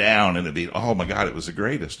would come down, and it'd be, oh my God, it was the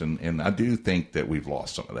greatest. And I do think that we've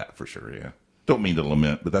lost some of that for sure. Yeah. Don't mean to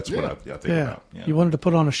lament, but that's what I think about. Yeah. You wanted to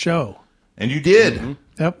put on a show. And you did.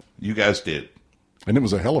 Yep. You guys did. And it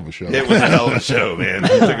was a hell of a show. It was a hell of a show, man.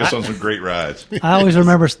 You took us on some great rides. I always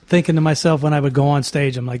remember thinking to myself when I would go on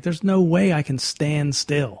stage, I'm like, there's no way I can stand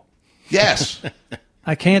still. Yes.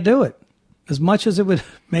 I can't do it. As much as it would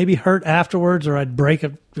maybe hurt afterwards, or I'd break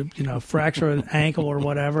fracture an ankle or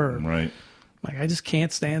whatever. Right. Like, I just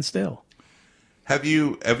can't stand still. Have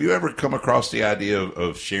you ever come across the idea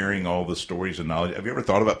of sharing all the stories and knowledge? Have you ever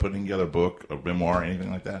thought about putting together a book, a memoir,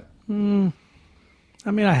 anything like that? I mean,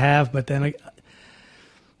 I have, but then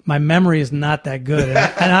my memory is not that good,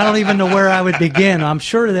 and I don't even know where I would begin. I'm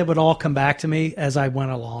sure that would all come back to me as I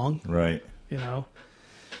went along. Right.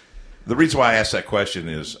 The reason why I ask that question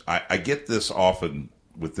is I get this often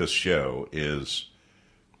with this show is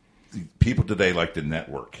people today like to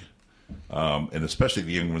network, and especially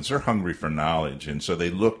the young ones. They're hungry for knowledge, and so they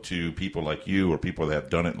look to people like you or people that have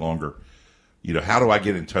done it longer. How do I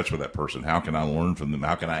get in touch with that person? How can I learn from them?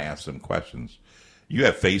 How can I ask them questions? You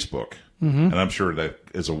have Facebook, and I'm sure that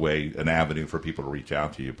is an avenue for people to reach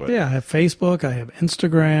out to you. But yeah, I have Facebook. I have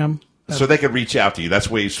Instagram. So they could reach out to you. That's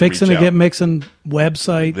ways to Fixing reach to out. Get Mixing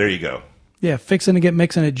website. There you go. Yeah, fixing to get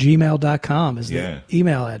mixing at gmail.com is the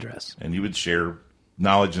email address. And you would share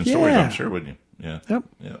knowledge and stories, I'm sure, wouldn't you? Yeah. Yep.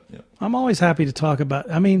 Yeah. I'm always happy to talk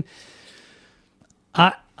about. I mean,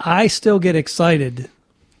 I still get excited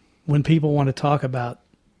when people want to talk about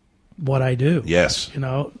what I do. Yes.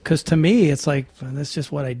 Because to me, it's like, that's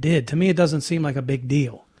just what I did. To me, it doesn't seem like a big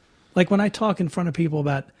deal. Like when I talk in front of people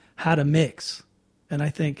about how to mix, and I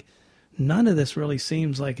think none of this really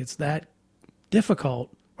seems like it's that difficult,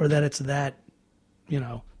 or that it's that,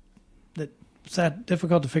 that it's that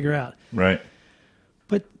difficult to figure out. Right.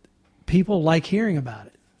 But people like hearing about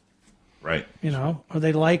it. Right. Or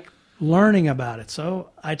they like learning about it. So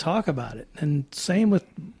I talk about it. And same with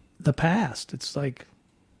the past. It's like,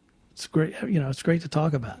 it's great. It's great to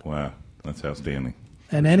talk about. Wow. That's outstanding.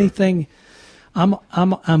 And anything, I'm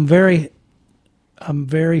very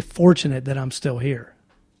fortunate that I'm still here,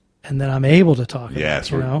 and that I'm able to talk about it.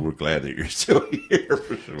 Yes, we're glad that you're still here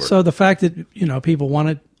for sure. So the fact that, people want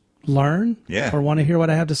to learn or want to hear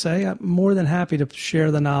what I have to say, I'm more than happy to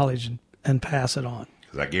share the knowledge and pass it on.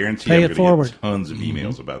 Because I guarantee Pay I'm it going forward. to get tons of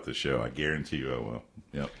emails about this show. I guarantee you I will.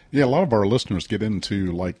 Yep. Yeah, a lot of our listeners get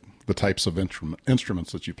into like the types of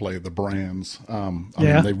instruments that you play, the brands. I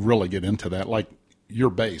mean, they really get into that. Like your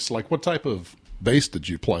bass. Like what type of bass did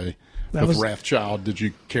you play with Wrathchild? Did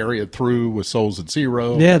you carry it through with Souls at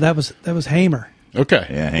Zero? Yeah, that was Hamer. Okay.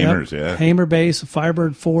 Yeah, Hamers, yeah. Hamer bass.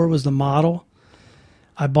 Firebird 4 was the model.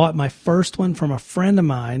 I bought my first one from a friend of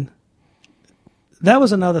mine. That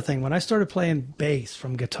was another thing. When I started playing bass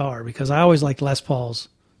from guitar, because I always liked Les Pauls,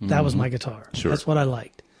 that was my guitar. Sure. That's what I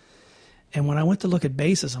liked. And when I went to look at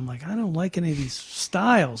basses, I'm like, I don't like any of these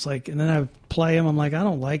styles. Like, and then I play them. I'm like, I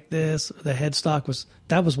don't like this. The headstock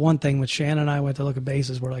that was one thing when Shannon and I went to look at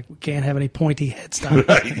basses. We're like, we can't have any pointy headstock.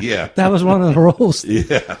 Right, yeah. That was one of the rules.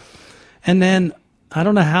 Yeah. And then I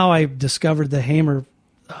don't know how I discovered the Hamer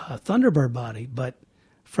Thunderbird body, but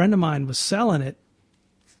a friend of mine was selling it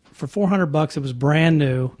for $400. It was brand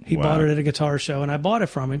new. He bought it at a guitar show, and I bought it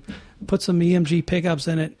from him. Put some EMG pickups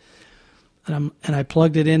in it. And I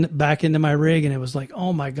plugged it back into my rig, and it was like,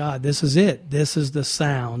 oh my God, this is it. This is the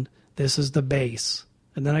sound. This is the bass.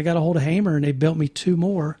 And then I got a hold of Hamer, and they built me 2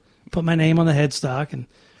 more. Put my name on the headstock, and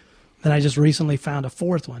then I just recently found a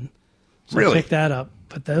 4th one. So really? I picked that up.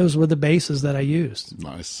 But those were the basses that I used.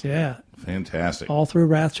 Nice. Yeah. Fantastic. All through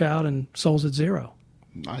Wrathchild and Souls at Zero.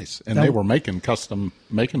 Nice. And they were making them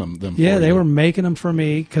them Yeah, for they you. were making them for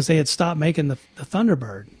me because they had stopped making the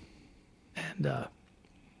Thunderbird. And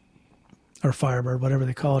or Firebird, whatever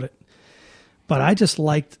they called it. But I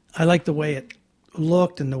liked the way it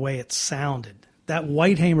looked and the way it sounded. That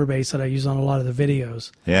white Hamer bass that I use on a lot of the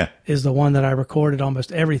videos is the one that I recorded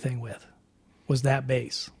almost everything with, was that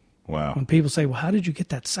bass. Wow. When people say, well, how did you get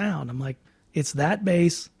that sound? I'm like, it's that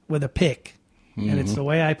bass with a pick, and it's the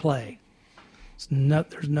way I play.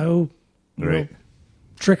 There's no real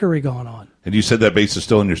trickery going on. And you said that bass is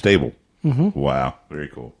still in your stable? Mm-hmm. Wow. Very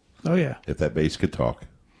cool. Oh, yeah. If that bass could talk.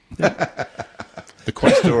 The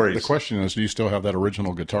question is, do you still have that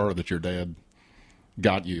original guitar that your dad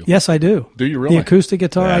got you? Yes, I do. Do you really? The acoustic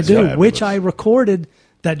guitar, That's I do, fabulous. which I recorded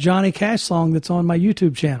that Johnny Cash song that's on my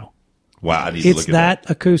YouTube channel. Wow. I need to It's look at that.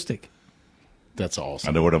 acoustic. That's I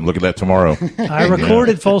awesome. know what I'm looking at tomorrow. I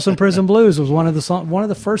recorded Folsom Prison Blues. It was one of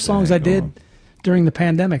the first songs I did during the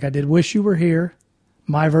pandemic. I did "Wish You Were Here,"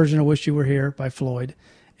 my version of "Wish You Were Here" by Floyd,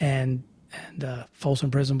 and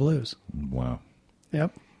Folsom Prison Blues. Wow.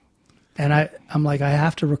 Yep. And I'm like, I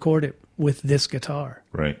have to record it with this guitar,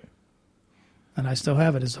 Right. and I still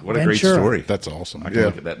have it as a What a Ventura. great story. That's awesome. I can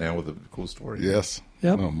look at that now with a cool story. Yes.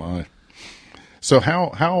 Yep. Oh my. So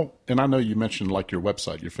how and I know you mentioned like your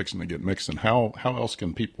website you're fixing to get mixed, and how else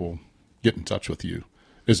can people get in touch with you?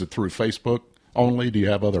 Is it through Facebook only? Do you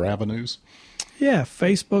have other avenues? Yeah,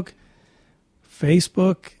 Facebook. There's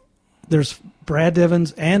Brad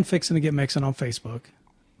Divens and Fixing to Get Mixing on Facebook.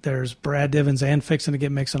 There's Brad Divens and Fixing to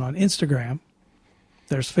Get Mixing on Instagram.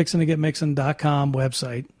 There's fixingtogetmixing.com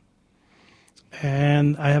website.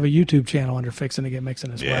 And I have a YouTube channel under Fixing to Get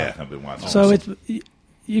Mixing as well. Yeah, I've been watching. So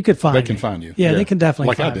you could find They can me. find you. Yeah, they can definitely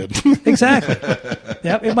like find I me. did. Exactly.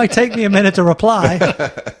 Yep. It might take me a minute to reply,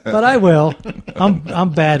 but I will.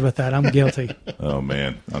 I'm bad with that. I'm guilty. Oh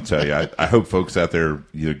man, I'll tell you. I hope folks out there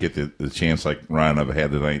get the chance like Ryan and I've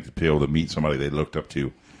had tonight to be able to meet somebody they looked up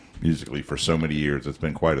to musically for so many years. It's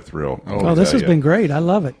been quite a thrill. Oh, this has been great. I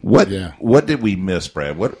love it. What did we miss,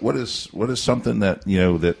 Brad? What is something that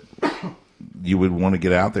that you would want to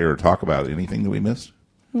get out there or talk about? Anything that we missed?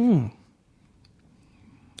 I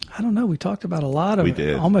don't know. We talked about a lot of We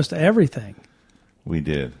did. almost everything. We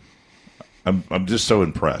did. I'm just so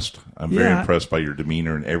impressed. I'm very impressed by your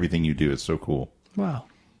demeanor and everything you do. It's so cool. Wow.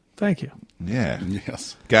 Thank you. Yeah.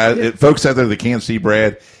 Yes. Guys, folks out there that can't see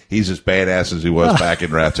Brad, he's as badass as he was back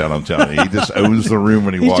in Wrathchild, I'm telling you. He just owns the room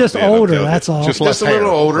when he He's walks just in. I'm older, telling you. that's all. Just Just a less little hair,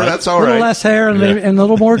 older. right? That's all A little right. less hair and a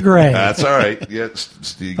little more gray. That's all right. Yeah,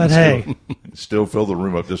 you But can still fill the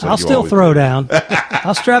room up just like I'll you still always throw do. down.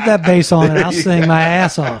 I'll strap that bass on and I'll sing my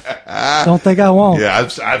ass off. Don't think I won't. Yeah,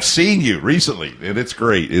 I've seen you recently, and it's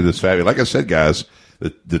great. It is fabulous. Like I said, guys,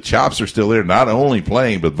 the chops are still there. Not only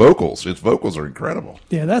playing, but vocals. His vocals are incredible.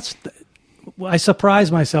 Yeah, I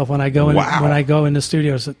surprise myself when I go in Wow. when I go in the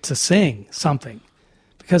studios to sing something,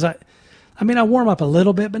 because I warm up a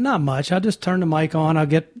little bit, but not much. I'll just turn the mic on. I'll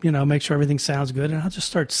get make sure everything sounds good, and I'll just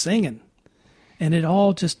start singing, and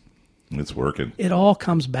It's working. it all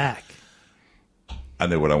comes back. I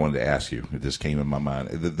know what I wanted to ask you. It just came in my mind.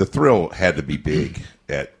 The thrill had to be big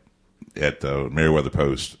at Meriwether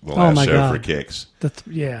Post, the last my show God. for Kicks.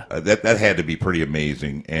 Yeah. That had to be pretty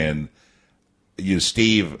amazing. And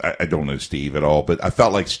Steve, I don't know Steve at all, but I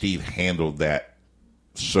felt like Steve handled that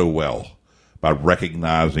so well by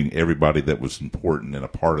recognizing everybody that was important and a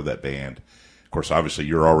part of that band. Of course, obviously,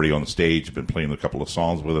 you're already on the stage. You've been playing a couple of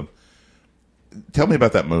songs with him. Tell me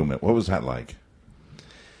about that moment. What was that like?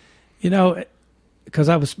 Because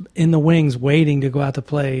I was in the wings waiting to go out to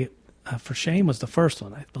play for Shame was the first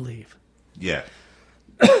one, I believe. Yeah.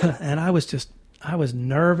 And I was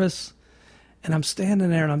nervous, and I'm standing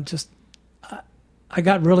there, and I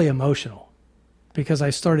got really emotional because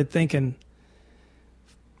I started thinking,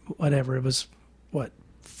 whatever, it was,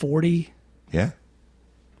 40? Yeah.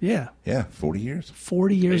 Yeah. Yeah. 40 years.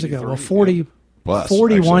 40 years ago. Well, 83, 40, plus.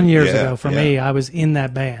 41 actually. years ago for me, I was in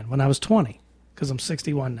that band when I was 20 because I'm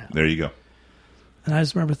 61 now. There you go. And I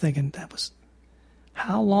just remember thinking,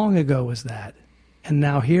 how long ago was that? And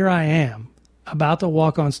now here I am about to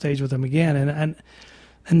walk on stage with them again.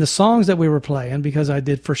 And the songs that we were playing, because I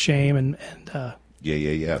did For Shame and I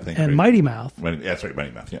think and Mighty Mouth. That's right,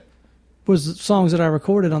 Mighty Mouth, yeah. Was songs that I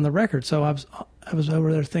recorded on the record. So I was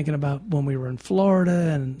over there thinking about when we were in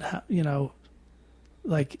Florida and how,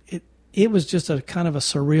 like it was just a kind of a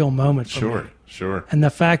surreal moment for me. Sure. And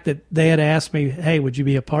the fact that they had asked me, hey, would you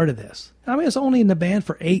be a part of this? I mean, it's only in the band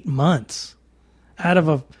for 8 months out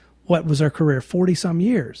of what was their career, 40-some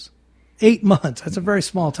years. 8 months. That's a very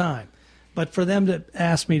small time. But for them to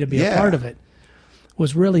ask me to be a part of it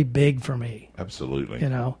was really big for me. Absolutely.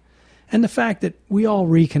 And the fact that we all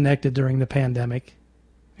reconnected during the pandemic,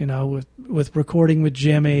 with recording with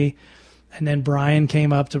Jimmy, and then Brian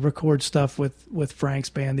came up to record stuff with Frank's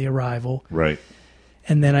band, The Arrival. Right.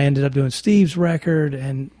 And then I ended up doing Steve's record,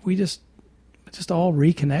 and we just all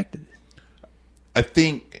reconnected. I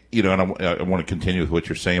think, and I want to continue with what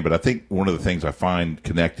you're saying, but I think one of the things I find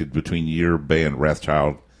connected between your band,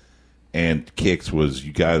 Wrathchild, and Kix was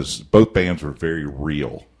you guys, both bands were very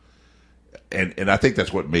real. And I think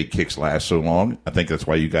that's what made Kix last so long. I think that's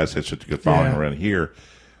why you guys had such a good following around here.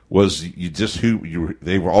 Was you just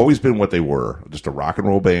they were always been what they were, just a rock and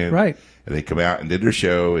roll band. Right. And they come out and did their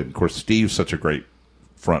show. And, of course, Steve's such a great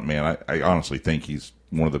front man. I honestly think he's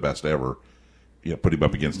one of the best ever. Put him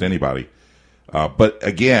up against anybody. But,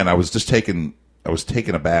 again, I was taken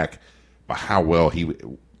aback by how well he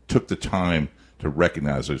took the time to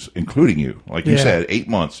recognize us, including you. Like you said, 8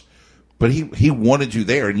 months. But he wanted you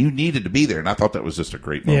there, and you needed to be there, and I thought that was just a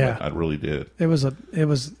great moment. Yeah. I really did. It was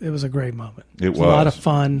a great moment. It was a lot of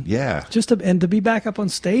fun. Yeah. And to be back up on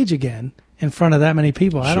stage again in front of that many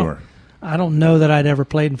people. I don't know that I'd ever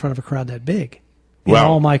played in front of a crowd that big in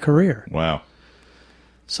all my career. Wow.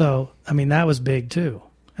 So, I mean, that was big too.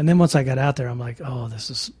 And then once I got out there, I'm like, oh,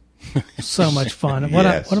 this is so much fun. What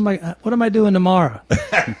am I doing tomorrow?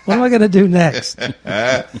 What am I going to do next?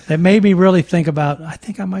 It made me really think about, I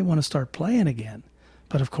think I might want to start playing again.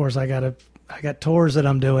 But of course I got tours that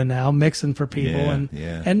I'm doing now, mixing for people and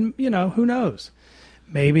who knows?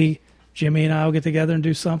 Maybe Jimmy and I will get together and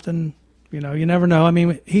do something. You never know. I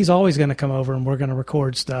mean, he's always going to come over and we're going to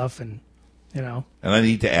record stuff and. And I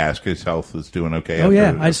need to ask, his health is doing okay?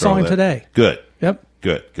 I saw him today. Good. Yep.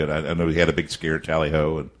 Good. I know he had a big scare at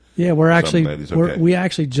Tally-Ho. And yeah, we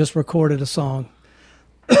actually just recorded a song.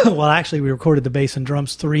 Well, actually, we recorded the bass and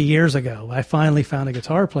drums 3 years ago. I finally found a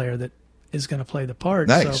guitar player that is going to play the part.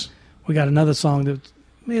 Nice. So we got another song that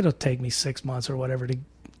it'll take me 6 months or whatever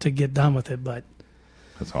to get done with it. But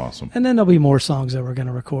that's awesome. And then there'll be more songs that we're going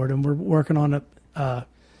to record, and we're working on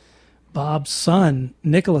Bob's son,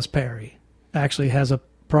 Nicholas Perry, actually has a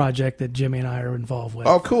project that Jimmy and I are involved with.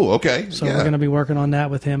 Oh, cool. Okay. So we're going to be working on that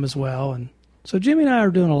with him as well. And so Jimmy and I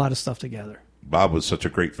are doing a lot of stuff together. Bob was such a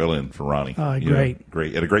great fill-in for Ronnie. Great.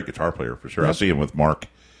 Great. And a great guitar player, for sure. Yep. I see him with Mark,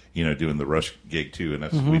 doing the Rush gig, too. And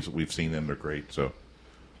that's we've seen them. They're great. So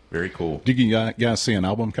very cool. Do you guys see an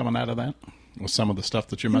album coming out of that? With some of the stuff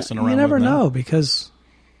that you're messing around with? You never now? know, because,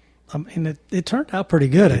 I mean, it turned out pretty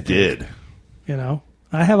good, I think. It did.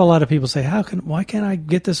 I have a lot of people say, why can't I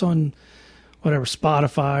get this on whatever,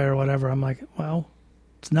 Spotify or whatever? I'm like, well,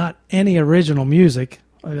 it's not any original music.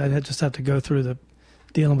 I just have to go through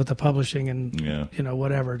dealing with the publishing and,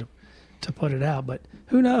 whatever to put it out. But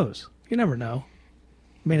who knows? You never know.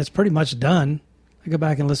 I mean, it's pretty much done. I go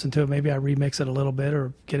back and listen to it. Maybe I remix it a little bit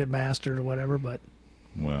or get it mastered or whatever. But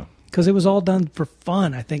because it was all done for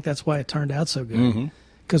fun. I think that's why it turned out so good.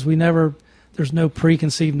 Because there's no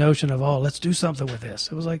preconceived notion of, let's do something with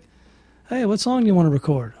this. It was like, hey, what song do you want to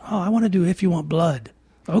record? Oh, I want to do If You Want Blood.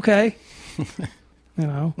 Okay.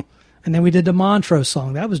 And then we did the Montrose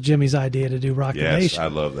song. That was Jimmy's idea to do Rock the Nation. Yes, I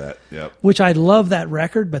love that. Yep. Which I love that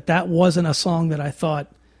record, but that wasn't a song that I thought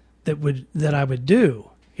that I would do,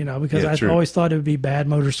 because I always thought it would be Bad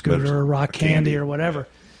Motor Scooter or Rock Candy or whatever. Yeah.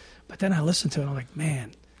 But then I listened to it and I'm like,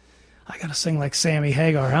 man, I got to sing like Sammy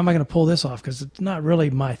Hagar. How am I going to pull this off? Because it's not really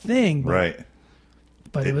my thing. But, right.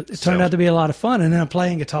 But it turned out to be a lot of fun. And then I'm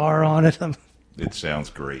playing guitar on it. It sounds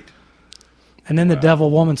great. And then the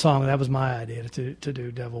Devil Woman song, that was my idea to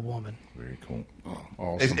do Devil Woman. Very cool. Oh,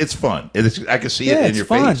 awesome. It's fun. I can see it in your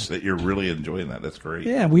face that you're really enjoying that. That's great.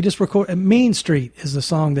 Yeah, we just recorded. Mean Street is the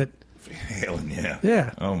song that. Helen, yeah.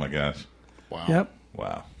 Yeah. Oh, my gosh. Wow. Yep.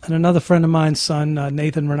 Wow. And another friend of mine's son,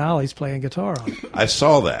 Nathan Rinaldi's playing guitar on it. I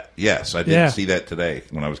saw that. Yes, I did see that today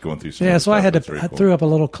when I was going through some so stuff. I threw up a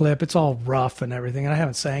little clip. It's all rough and everything, and I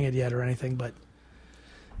haven't sang it yet or anything, but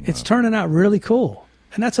it's turning out really cool.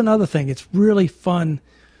 And that's another thing. It's really fun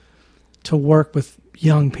to work with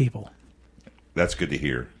young people. That's good to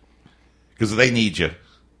hear. Because they need you.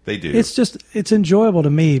 They do. It's enjoyable to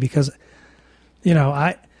me because,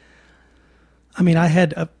 I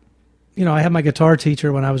had I had my guitar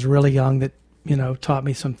teacher when I was really young that, taught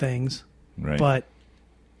me some things. Right. But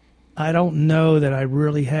I don't know that I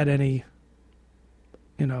really had any,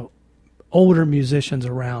 older musicians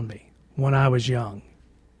around me when I was young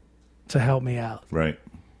to help me out. Right.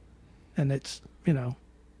 And it's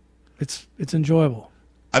enjoyable.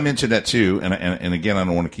 I mentioned that too, and again, I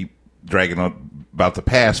don't want to keep dragging on about the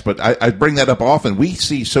past, but I bring that up often. We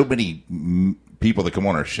see so many people that come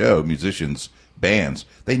on our show, musicians, bands,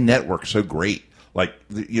 they network so great. Like,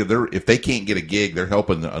 if they can't get a gig, they're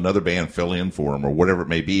helping another band fill in for them or whatever it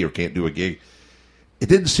may be, or can't do a gig. It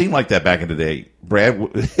didn't seem like that back in the day, Brad.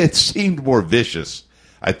 It seemed more vicious,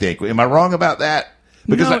 I think. Am I wrong about that?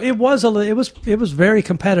 Because it was very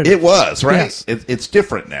competitive. It was, right? Yes. It's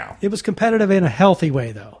different now. It was competitive in a healthy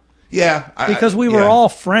way, though. Yeah. Because we were all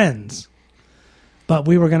friends, but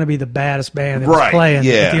we were going to be the baddest band that was playing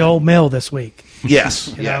at the old mill this week.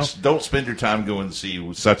 Yes, yes. Don't spend your time going to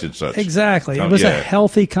see such and such. Exactly. It was a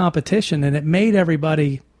healthy competition, and it made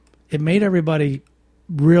everybody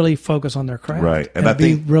really focus on their craft and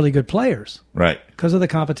be really good players. Right. Because of the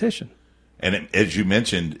competition. And as you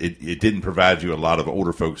mentioned, it didn't provide you a lot of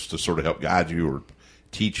older folks to sort of help guide you or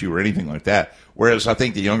teach you or anything like that. Whereas I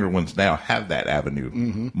think the younger ones now have that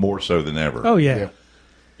avenue more so than ever. Oh, yeah.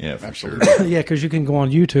 Yeah, for sure. Yeah, because you can go on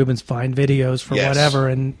YouTube and find videos for whatever,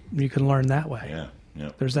 and you can learn that way. Yeah.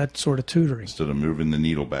 Yep. There's that sort of tutoring. Instead of moving the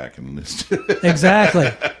needle back and this. Exactly.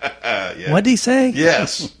 Yeah. What did he say?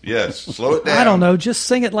 Yes. Slow it down. I don't know. Just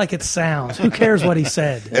sing it like it sounds. Who cares what he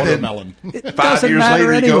said? Watermelon. 5 years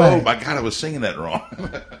later, you go, oh my God, I was singing that wrong.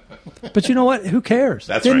 But you know what? Who cares?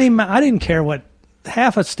 That's right. I didn't care what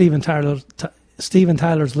half of Steven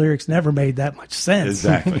Tyler's lyrics never made that much sense.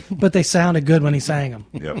 Exactly. But they sounded good when he sang them.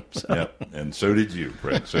 Yep. Yep. And so did you,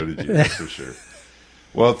 Brad. So did you, that's for sure.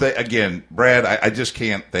 Well, again, Brad, I just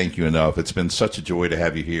can't thank you enough. It's been such a joy to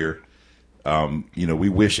have you here. We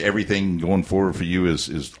wish everything going forward for you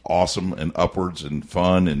is awesome and upwards and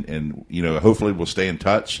fun, and hopefully we'll stay in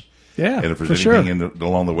touch. Yeah, and if there's anything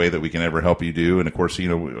along the way that we can ever help you do, and of course, we're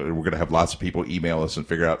going to have lots of people email us and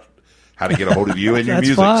figure out how to get a hold of you and your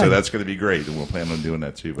music. Fine. So that's going to be great, and we'll plan on doing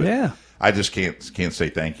that too. But yeah. I just can't say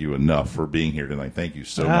thank you enough for being here tonight. Thank you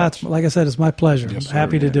so much. Like I said, it's my pleasure. Yes, I'm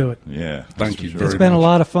happy to do it. Yeah. Thank you very It's much. been a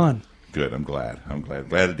lot of fun. Good. I'm glad.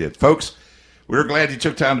 Glad it did. Folks, we're glad you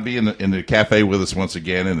took time to be in the cafe with us once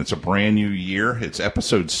again, and it's a brand new year. It's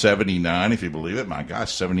episode 79, if you believe it. My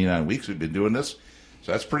gosh, 79 weeks we've been doing this.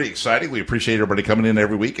 So that's pretty exciting. We appreciate everybody coming in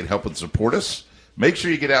every week and helping support us. Make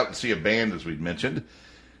sure you get out and see a band, as we've mentioned.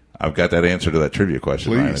 I've got that answer to that trivia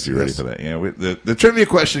question, Ryan, if you're ready for that. The trivia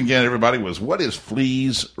question, again, everybody, was what is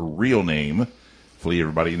Flea's real name? Flea,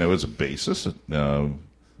 everybody is a bassist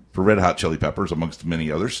for Red Hot Chili Peppers, amongst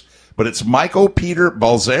many others. But it's Michael Peter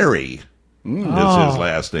Balzeri is his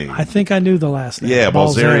last name. I think I knew the last name. Yeah,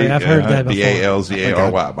 Balzeri. I've heard that before.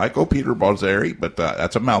 Balzary. Michael Peter Balzeri, but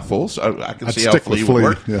that's a mouthful, so I can see how Flea would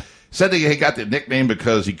work. Yeah. Said that he got the nickname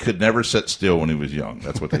because he could never sit still when he was young.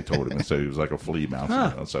 That's what they told him. And so he was like a flea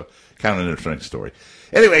mouse. So kind of an interesting story.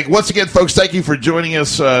 Anyway, once again, folks, thank you for joining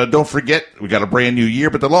us. Don't forget, we got a brand new year,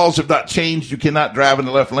 but the laws have not changed. You cannot drive in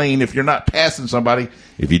the left lane if you're not passing somebody.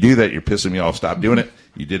 If you do that, you're pissing me off. Stop doing it.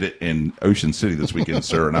 You did it in Ocean City this weekend,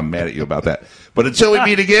 sir, and I'm mad at you about that. But until we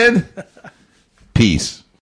meet again, peace.